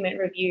document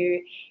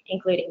review,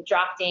 including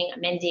drafting,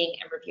 amending,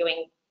 and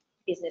reviewing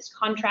business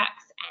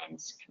contracts and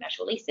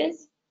commercial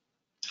leases.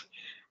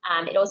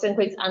 It also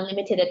includes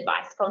unlimited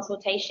advice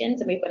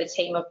consultations, and we've got a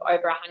team of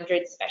over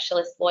 100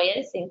 specialist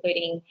lawyers,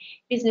 including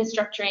business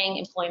structuring,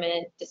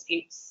 employment,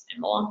 disputes,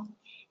 and more.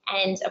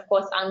 And of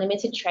course,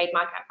 unlimited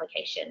trademark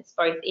applications,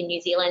 both in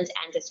New Zealand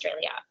and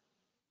Australia.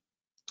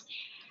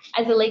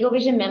 As a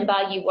LegalVision member,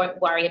 you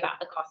won't worry about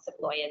the cost of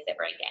lawyers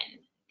ever again.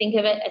 Think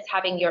of it as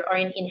having your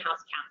own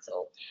in-house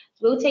counsel.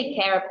 We'll take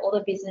care of all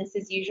the business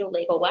as usual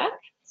legal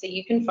work, so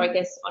you can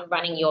focus on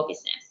running your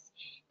business.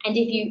 And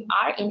if you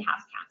are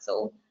in-house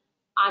counsel,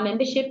 our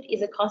membership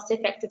is a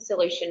cost-effective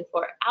solution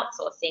for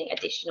outsourcing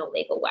additional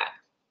legal work.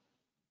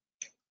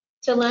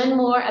 To learn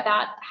more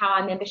about how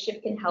our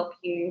membership can help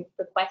you,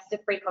 request a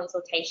free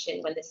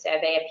consultation when the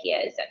survey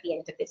appears at the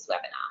end of this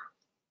webinar.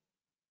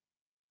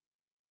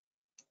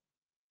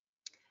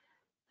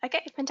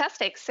 Okay,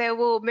 fantastic. So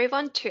we'll move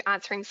on to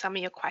answering some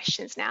of your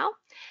questions now.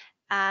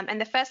 And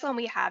the first one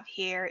we have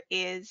here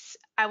is,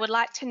 I would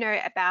like to know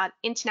about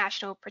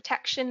international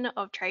protection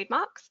of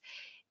trademarks.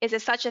 Is there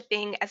such a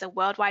thing as a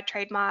worldwide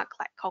trademark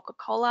like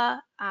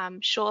Coca-Cola?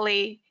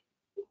 Surely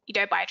you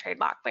don't buy a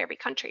trademark for every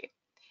country.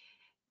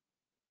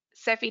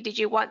 Sophie, did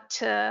you want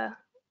to?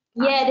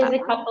 Yeah, there's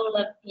a couple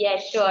of, yeah,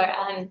 sure.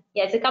 Yeah,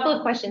 there's a couple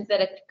of questions that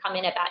have come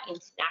in about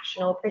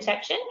international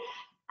protection.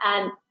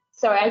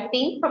 So I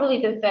think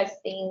probably the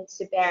first thing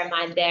to bear in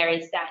mind there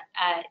is that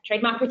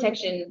trademark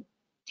protection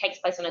takes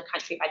place on a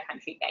country by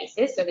country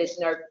basis. So there's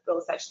no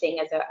real such thing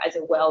as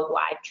a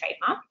worldwide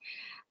trademark.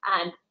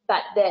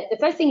 But the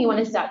first thing you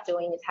want to start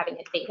doing is having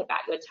a think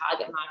about your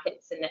target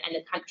markets and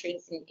the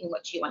countries in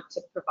which you want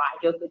to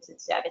provide your goods and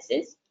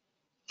services.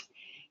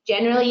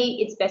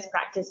 Generally, it's best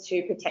practice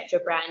to protect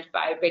your brand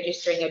by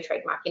registering your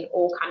trademark in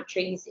all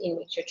countries in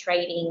which you're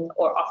trading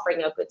or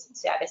offering your goods and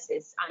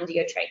services under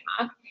your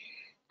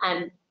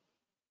trademark.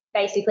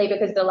 Basically,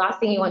 because the last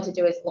thing you want to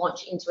do is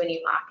launch into a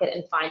new market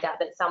and find out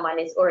that someone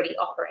is already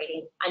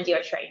operating under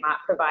your trademark,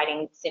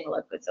 providing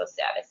similar goods or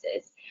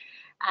services.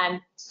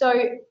 So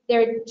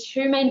there are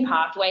two main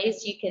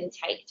pathways you can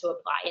take to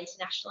apply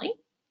internationally.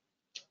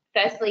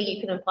 Firstly,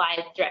 you can apply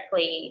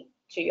directly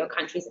to your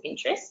countries of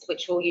interest,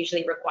 which will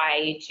usually require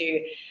you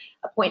to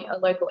appoint a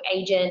local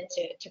agent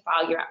to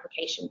file your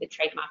application with the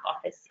trademark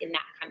office in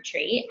that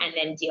country and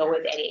then deal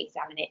with any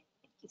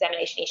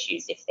examination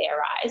issues if they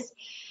arise.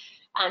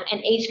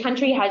 And each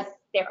country has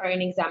their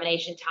own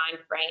examination time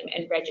frame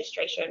and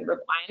registration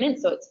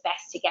requirements, so it's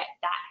best to get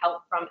that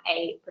help from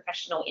a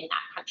professional in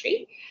that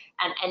country.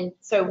 And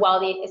so while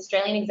the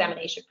Australian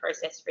examination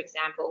process, for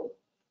example,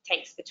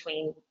 takes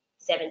between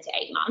 7 to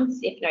 8 months,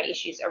 if no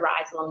issues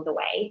arise along the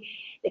way,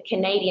 the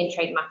Canadian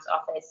Trademarks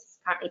Office is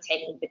currently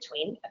taking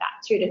between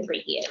about 2 to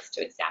 3 years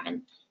to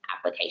examine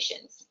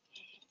applications.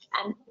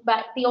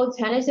 But the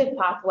alternative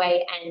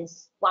pathway, and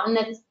one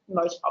that's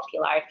most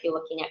popular if you're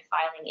looking at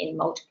filing in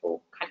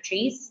multiple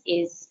countries,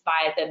 is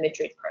via the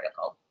Madrid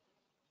Protocol.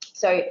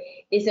 So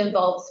this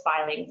involves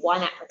filing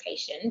one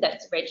application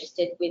that's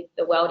registered with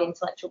the World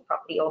Intellectual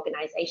Property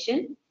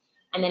Organization,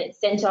 and then it's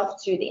sent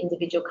off to the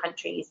individual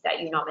countries that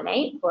you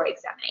nominate for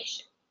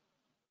examination.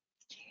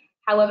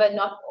 However,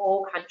 not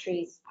all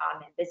countries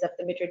are members of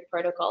the Madrid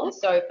Protocol.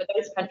 So for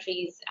those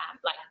countries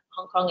like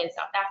Hong Kong and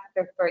South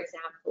Africa, for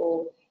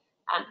example,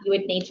 you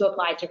would need to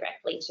apply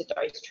directly to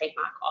those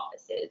trademark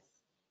offices.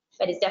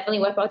 But it's definitely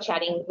worthwhile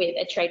chatting with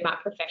a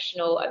trademark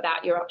professional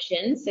about your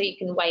options so you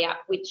can weigh up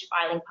which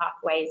filing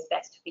pathway is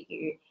best for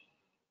you,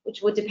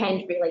 which will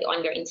depend really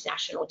on your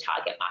international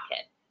target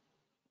market.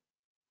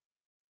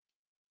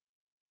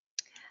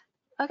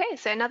 Okay,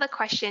 so another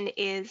question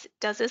is,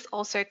 does this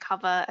also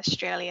cover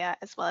Australia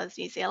as well as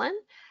New Zealand?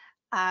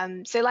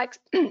 So like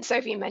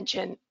Sophie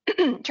mentioned,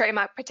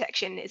 trademark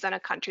protection is on a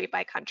country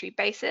by country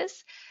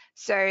basis.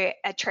 So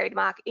a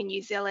trademark in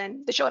New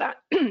Zealand, the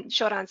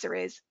short answer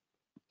is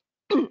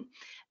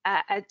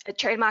a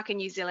trademark in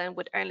New Zealand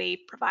would only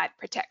provide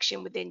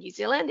protection within New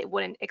Zealand. It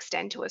wouldn't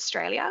extend to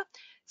Australia.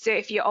 So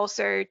if you're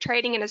also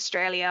trading in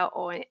Australia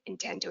or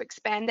intend to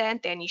expand there,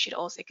 then you should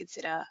also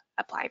consider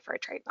applying for a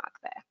trademark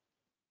there.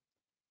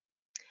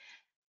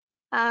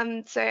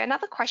 So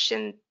another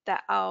question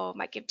that I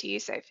might give to you,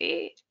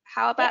 Sophie,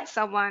 how about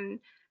someone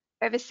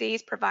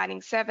overseas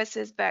providing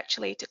services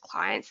virtually to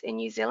clients in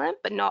New Zealand,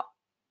 but not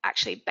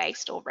actually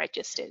based or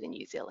registered in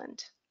New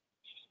Zealand?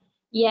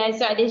 Yeah,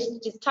 so this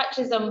just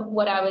touches on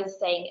what I was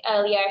saying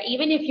earlier.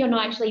 Even if you're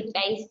not actually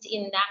based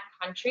in that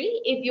country,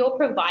 if you're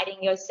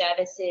providing your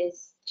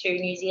services to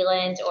New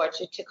Zealand or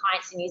to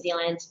clients in New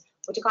Zealand,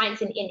 or to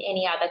clients in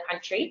any other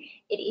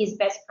country, it is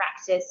best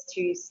practice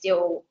to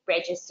still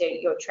register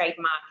your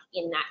trademark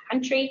in that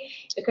country,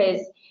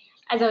 because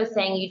as I was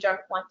saying, you don't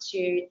want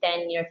to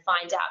then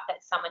find out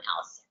that someone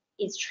else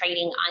is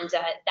trading under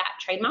that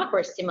trademark or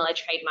a similar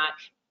trademark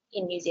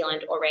in New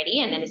Zealand already,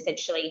 and then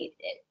essentially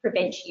it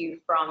prevents you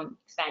from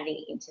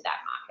expanding into that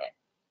market.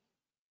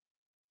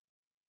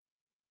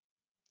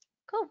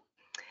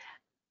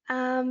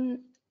 Cool.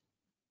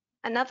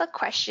 Another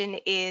question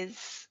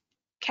is,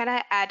 can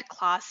I add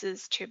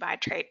classes to my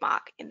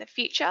trademark in the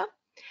future?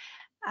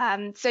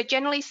 So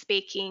generally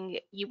speaking,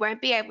 you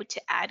won't be able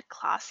to add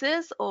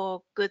classes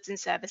or goods and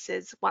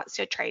services once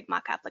your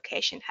trademark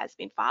application has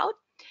been filed.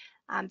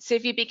 So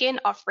if you begin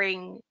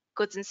offering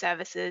goods and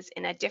services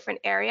in a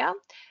different area,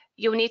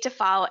 you'll need to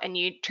file a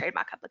new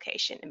trademark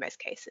application in most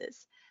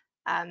cases.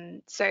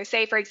 So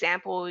say, for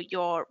example,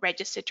 your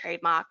registered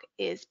trademark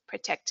is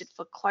protected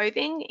for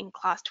clothing in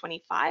class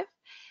 25,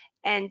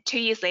 and 2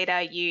 years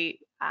later, you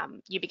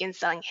begin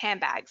selling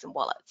handbags and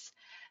wallets.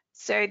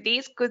 So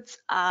these goods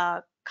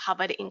are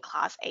covered in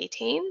class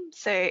 18.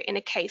 So in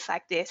a case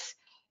like this,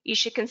 you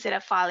should consider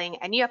filing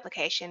a new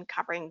application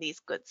covering these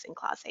goods in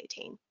class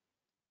 18.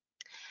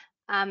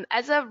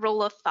 As a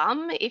rule of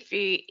thumb, if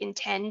you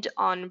intend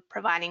on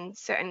providing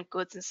certain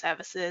goods and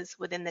services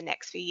within the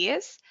next few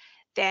years,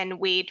 then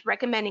we'd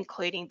recommend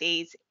including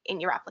these in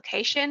your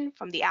application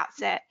from the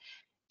outset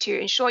to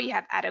ensure you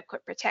have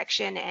adequate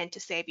protection and to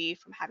save you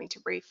from having to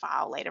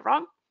refile later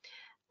on.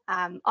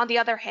 On the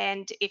other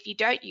hand, if you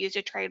don't use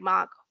your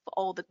trademark for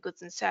all the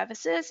goods and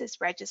services it's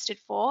registered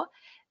for,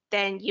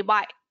 then you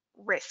might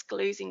risk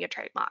losing your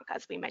trademark,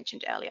 as we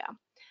mentioned earlier.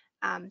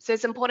 So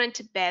it's important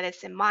to bear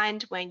this in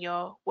mind when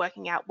you're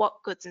working out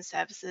what goods and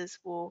services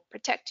will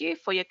protect you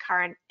for your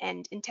current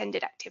and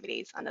intended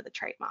activities under the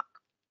trademark.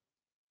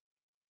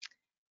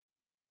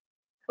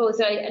 Cool,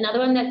 so another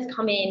one that's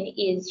come in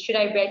is, should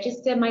I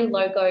register my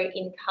logo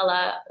in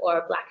colour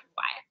or black and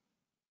white?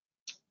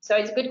 So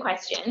it's a good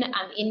question.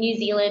 In New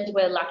Zealand,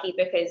 we're lucky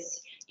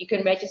because you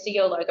can register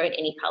your logo in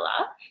any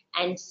colour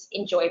and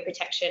enjoy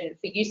protection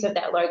for use of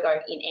that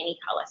logo in any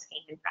colour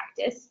scheme in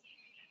practice.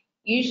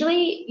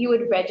 Usually you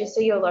would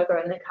register your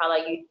logo in the colour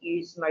you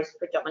use most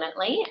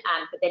predominantly,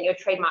 but then your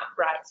trademark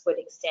rights would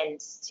extend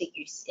to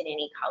use in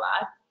any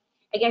colour.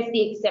 I guess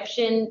the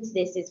exception to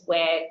this is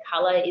where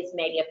colour is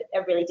maybe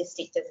a really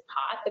distinctive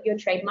part of your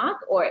trademark,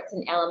 or it's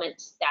an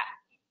element that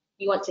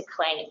you want to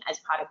claim as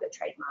part of your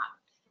trademark,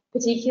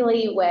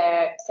 particularly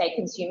where, say,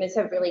 consumers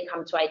have really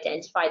come to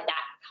identify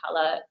that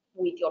colour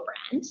with your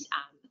brand.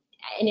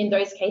 And in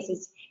those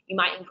cases, you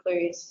might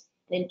include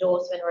an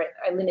endorsement or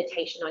a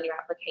limitation on your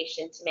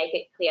application to make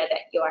it clear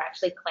that you're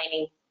actually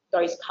claiming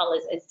those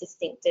colours as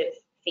distinctive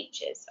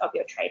features of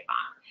your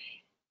trademark.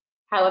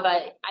 However,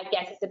 I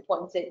guess it's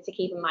important to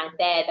keep in mind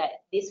there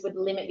that this would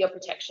limit your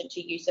protection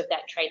to use of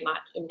that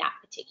trademark in that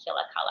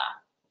particular colour.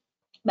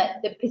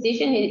 But the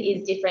position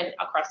is different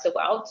across the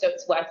world, so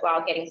it's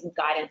worthwhile getting some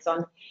guidance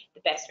on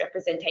the best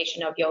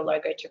representation of your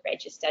logo to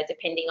register,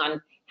 depending on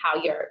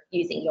how you're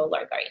using your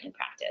logo in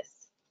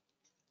practice.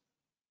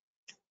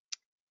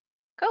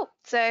 Cool.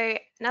 So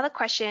another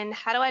question,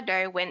 how do I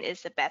know when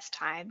is the best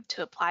time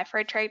to apply for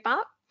a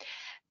trademark?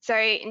 So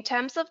in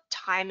terms of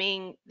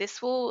timing,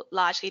 this will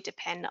largely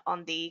depend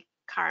on the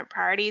current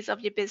priorities of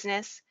your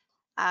business.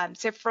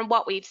 So from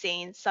what we've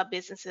seen, some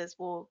businesses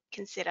will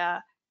consider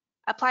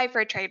applying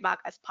for a trademark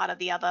as part of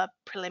the other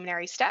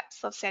preliminary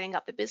steps of setting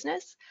up the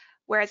business,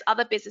 whereas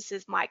other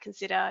businesses might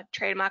consider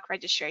trademark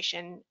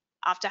registration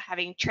after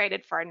having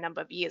traded for a number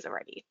of years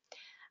already.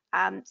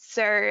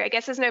 So I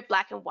guess there's no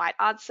black and white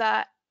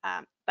answer,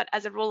 but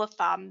as a rule of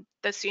thumb,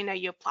 the sooner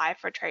you apply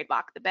for a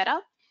trademark, the better.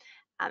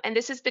 And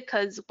this is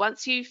because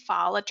once you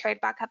file a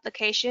trademark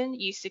application,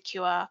 you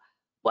secure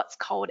what's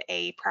called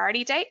a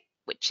priority date,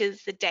 which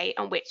is the date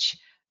on which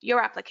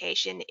your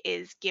application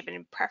is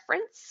given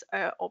preference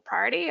or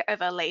priority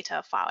over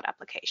later filed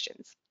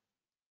applications.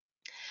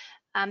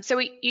 So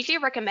we usually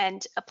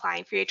recommend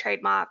applying for your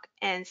trademark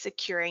and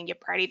securing your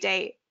priority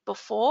date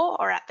before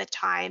or at the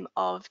time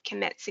of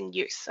commencing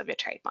use of your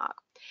trademark.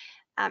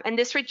 And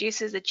this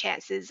reduces the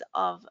chances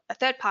of a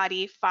third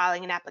party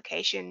filing an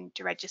application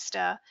to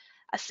register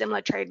a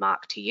similar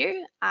trademark to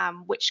you,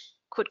 which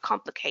could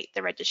complicate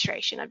the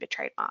registration of your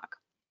trademark.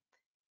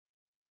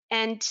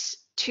 And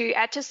to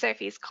add to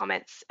Sophie's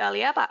comments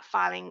earlier about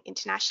filing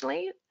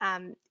internationally,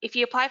 if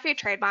you apply for your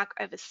trademark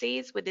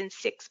overseas within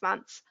 6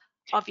 months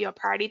of your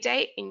priority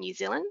date in New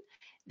Zealand,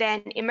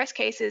 then in most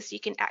cases you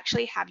can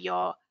actually have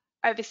your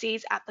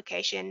overseas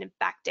application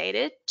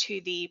backdated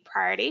to the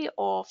priority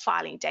or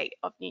filing date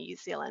of New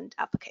Zealand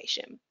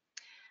application.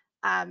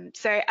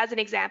 So as an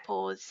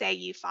example, say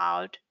you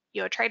filed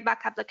your trademark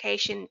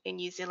application in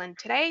New Zealand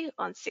today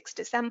on 6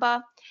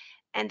 December,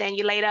 and then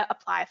you later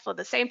apply for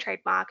the same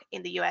trademark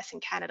in the US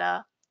and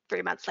Canada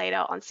 3 months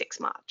later on 6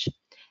 March.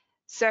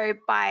 So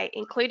by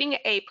including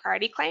a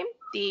priority claim,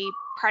 the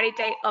priority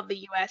date of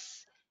the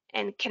US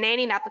and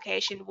Canadian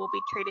application will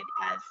be treated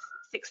as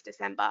 6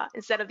 December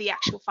instead of the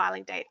actual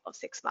filing date of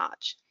 6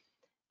 March.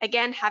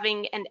 Again,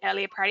 having an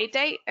earlier priority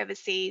date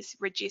overseas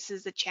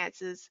reduces the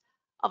chances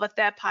of a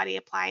third party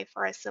applying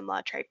for a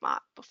similar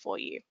trademark before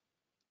you.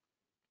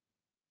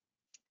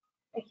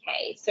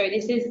 Okay, so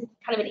this is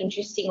kind of an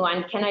interesting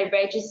one. Can I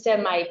register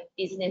my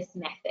business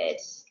method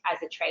as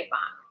a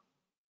trademark?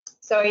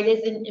 So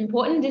there's an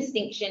important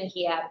distinction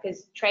here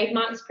because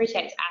trademarks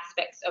protect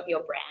aspects of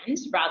your brand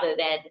rather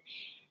than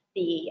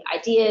the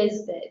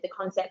ideas, the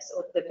concepts,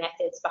 or the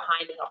methods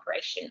behind the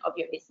operation of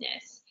your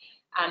business.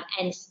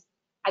 And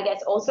I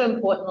guess also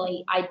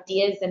importantly,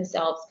 ideas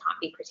themselves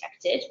can't be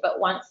protected, but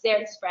once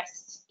they're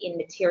expressed in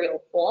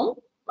material form,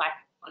 like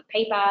on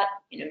paper,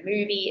 in a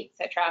movie,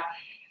 etc.,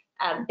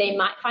 they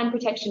might find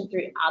protection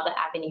through other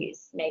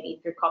avenues, maybe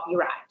through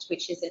copyright,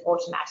 which is an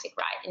automatic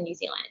right in New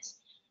Zealand,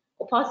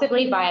 or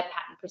possibly via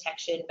patent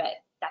protection, but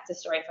that's a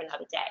story for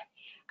another day.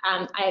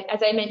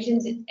 As I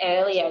mentioned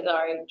earlier,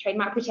 though,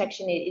 trademark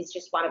protection is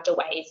just one of the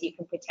ways you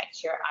can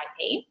protect your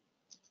IP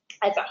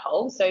as a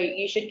whole. So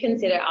you should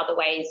consider other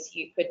ways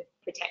you could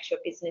protect your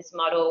business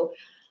model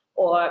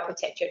or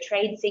protect your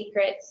trade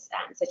secrets,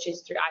 such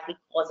as through IP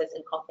clauses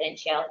and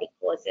confidentiality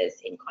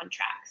clauses in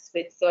contracts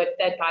with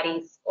third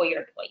parties or your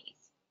employees.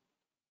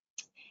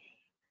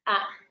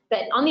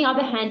 But on the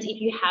other hand,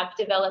 if you have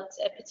developed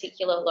a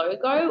particular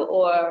logo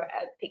or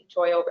a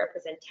pictorial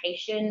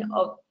representation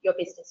of your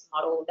business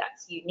model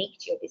that's unique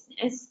to your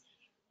business,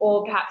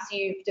 or perhaps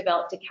you've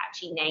developed a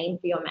catchy name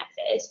for your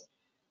method,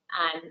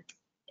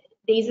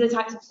 these are the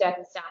types of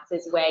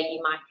circumstances where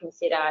you might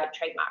consider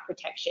trademark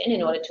protection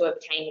in order to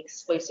obtain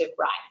exclusive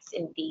rights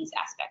in these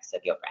aspects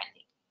of your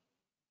branding.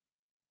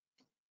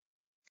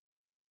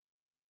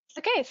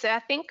 Okay, so I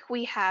think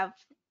we have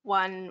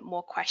one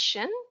more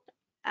question.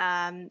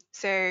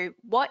 So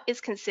what is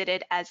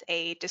considered as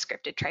a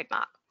descriptive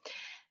trademark?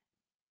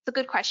 It's a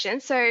good question.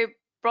 So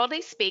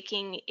broadly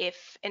speaking,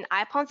 if an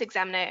IPONS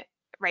examiner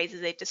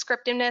raises a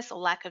descriptiveness or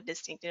lack of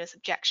distinctiveness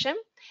objection,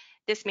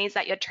 this means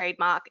that your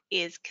trademark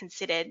is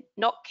considered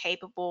not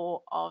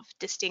capable of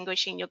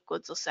distinguishing your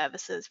goods or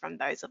services from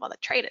those of other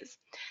traders.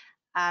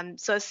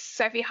 So as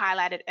Sophie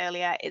highlighted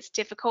earlier, it's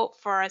difficult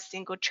for a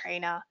single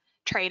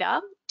trader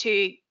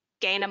to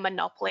gain a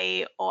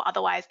monopoly or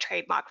otherwise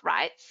trademark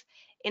rights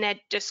in a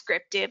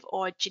descriptive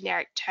or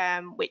generic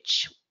term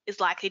which is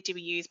likely to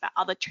be used by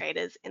other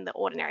traders in the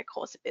ordinary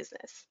course of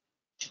business.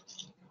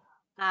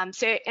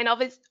 So an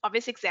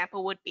obvious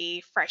example would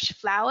be fresh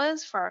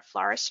flowers for a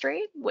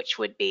floristry, which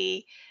would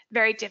be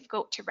very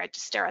difficult to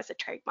register as a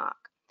trademark.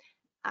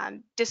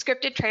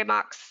 Descriptive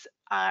trademarks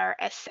are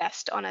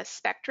assessed on a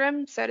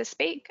spectrum, so to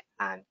speak,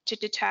 to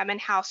determine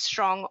how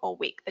strong or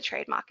weak the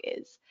trademark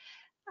is.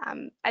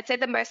 I'd say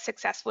the most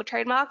successful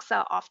trademarks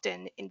are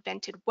often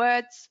invented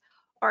words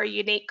or a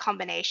unique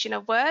combination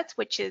of words,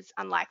 which is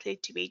unlikely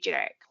to be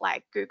generic,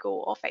 like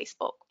Google or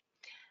Facebook.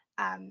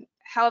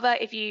 However,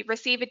 if you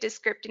receive a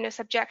descriptiveness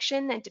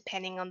objection, and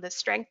depending on the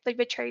strength of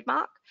your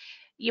trademark,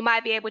 you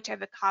might be able to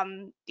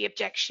overcome the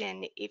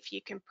objection if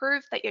you can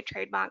prove that your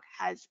trademark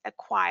has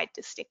acquired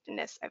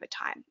distinctiveness over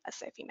time, as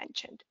Sophie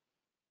mentioned.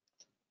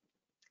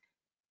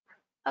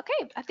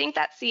 Okay, I think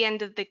that's the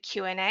end of the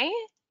Q&A.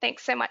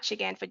 Thanks so much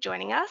again for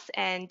joining us,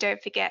 and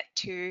don't forget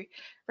to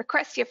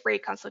request your free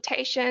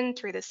consultation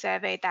through the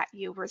survey that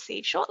you'll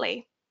receive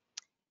shortly.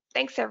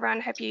 Thanks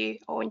everyone, hope you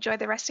all enjoy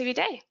the rest of your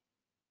day.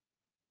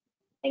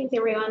 Thanks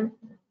everyone.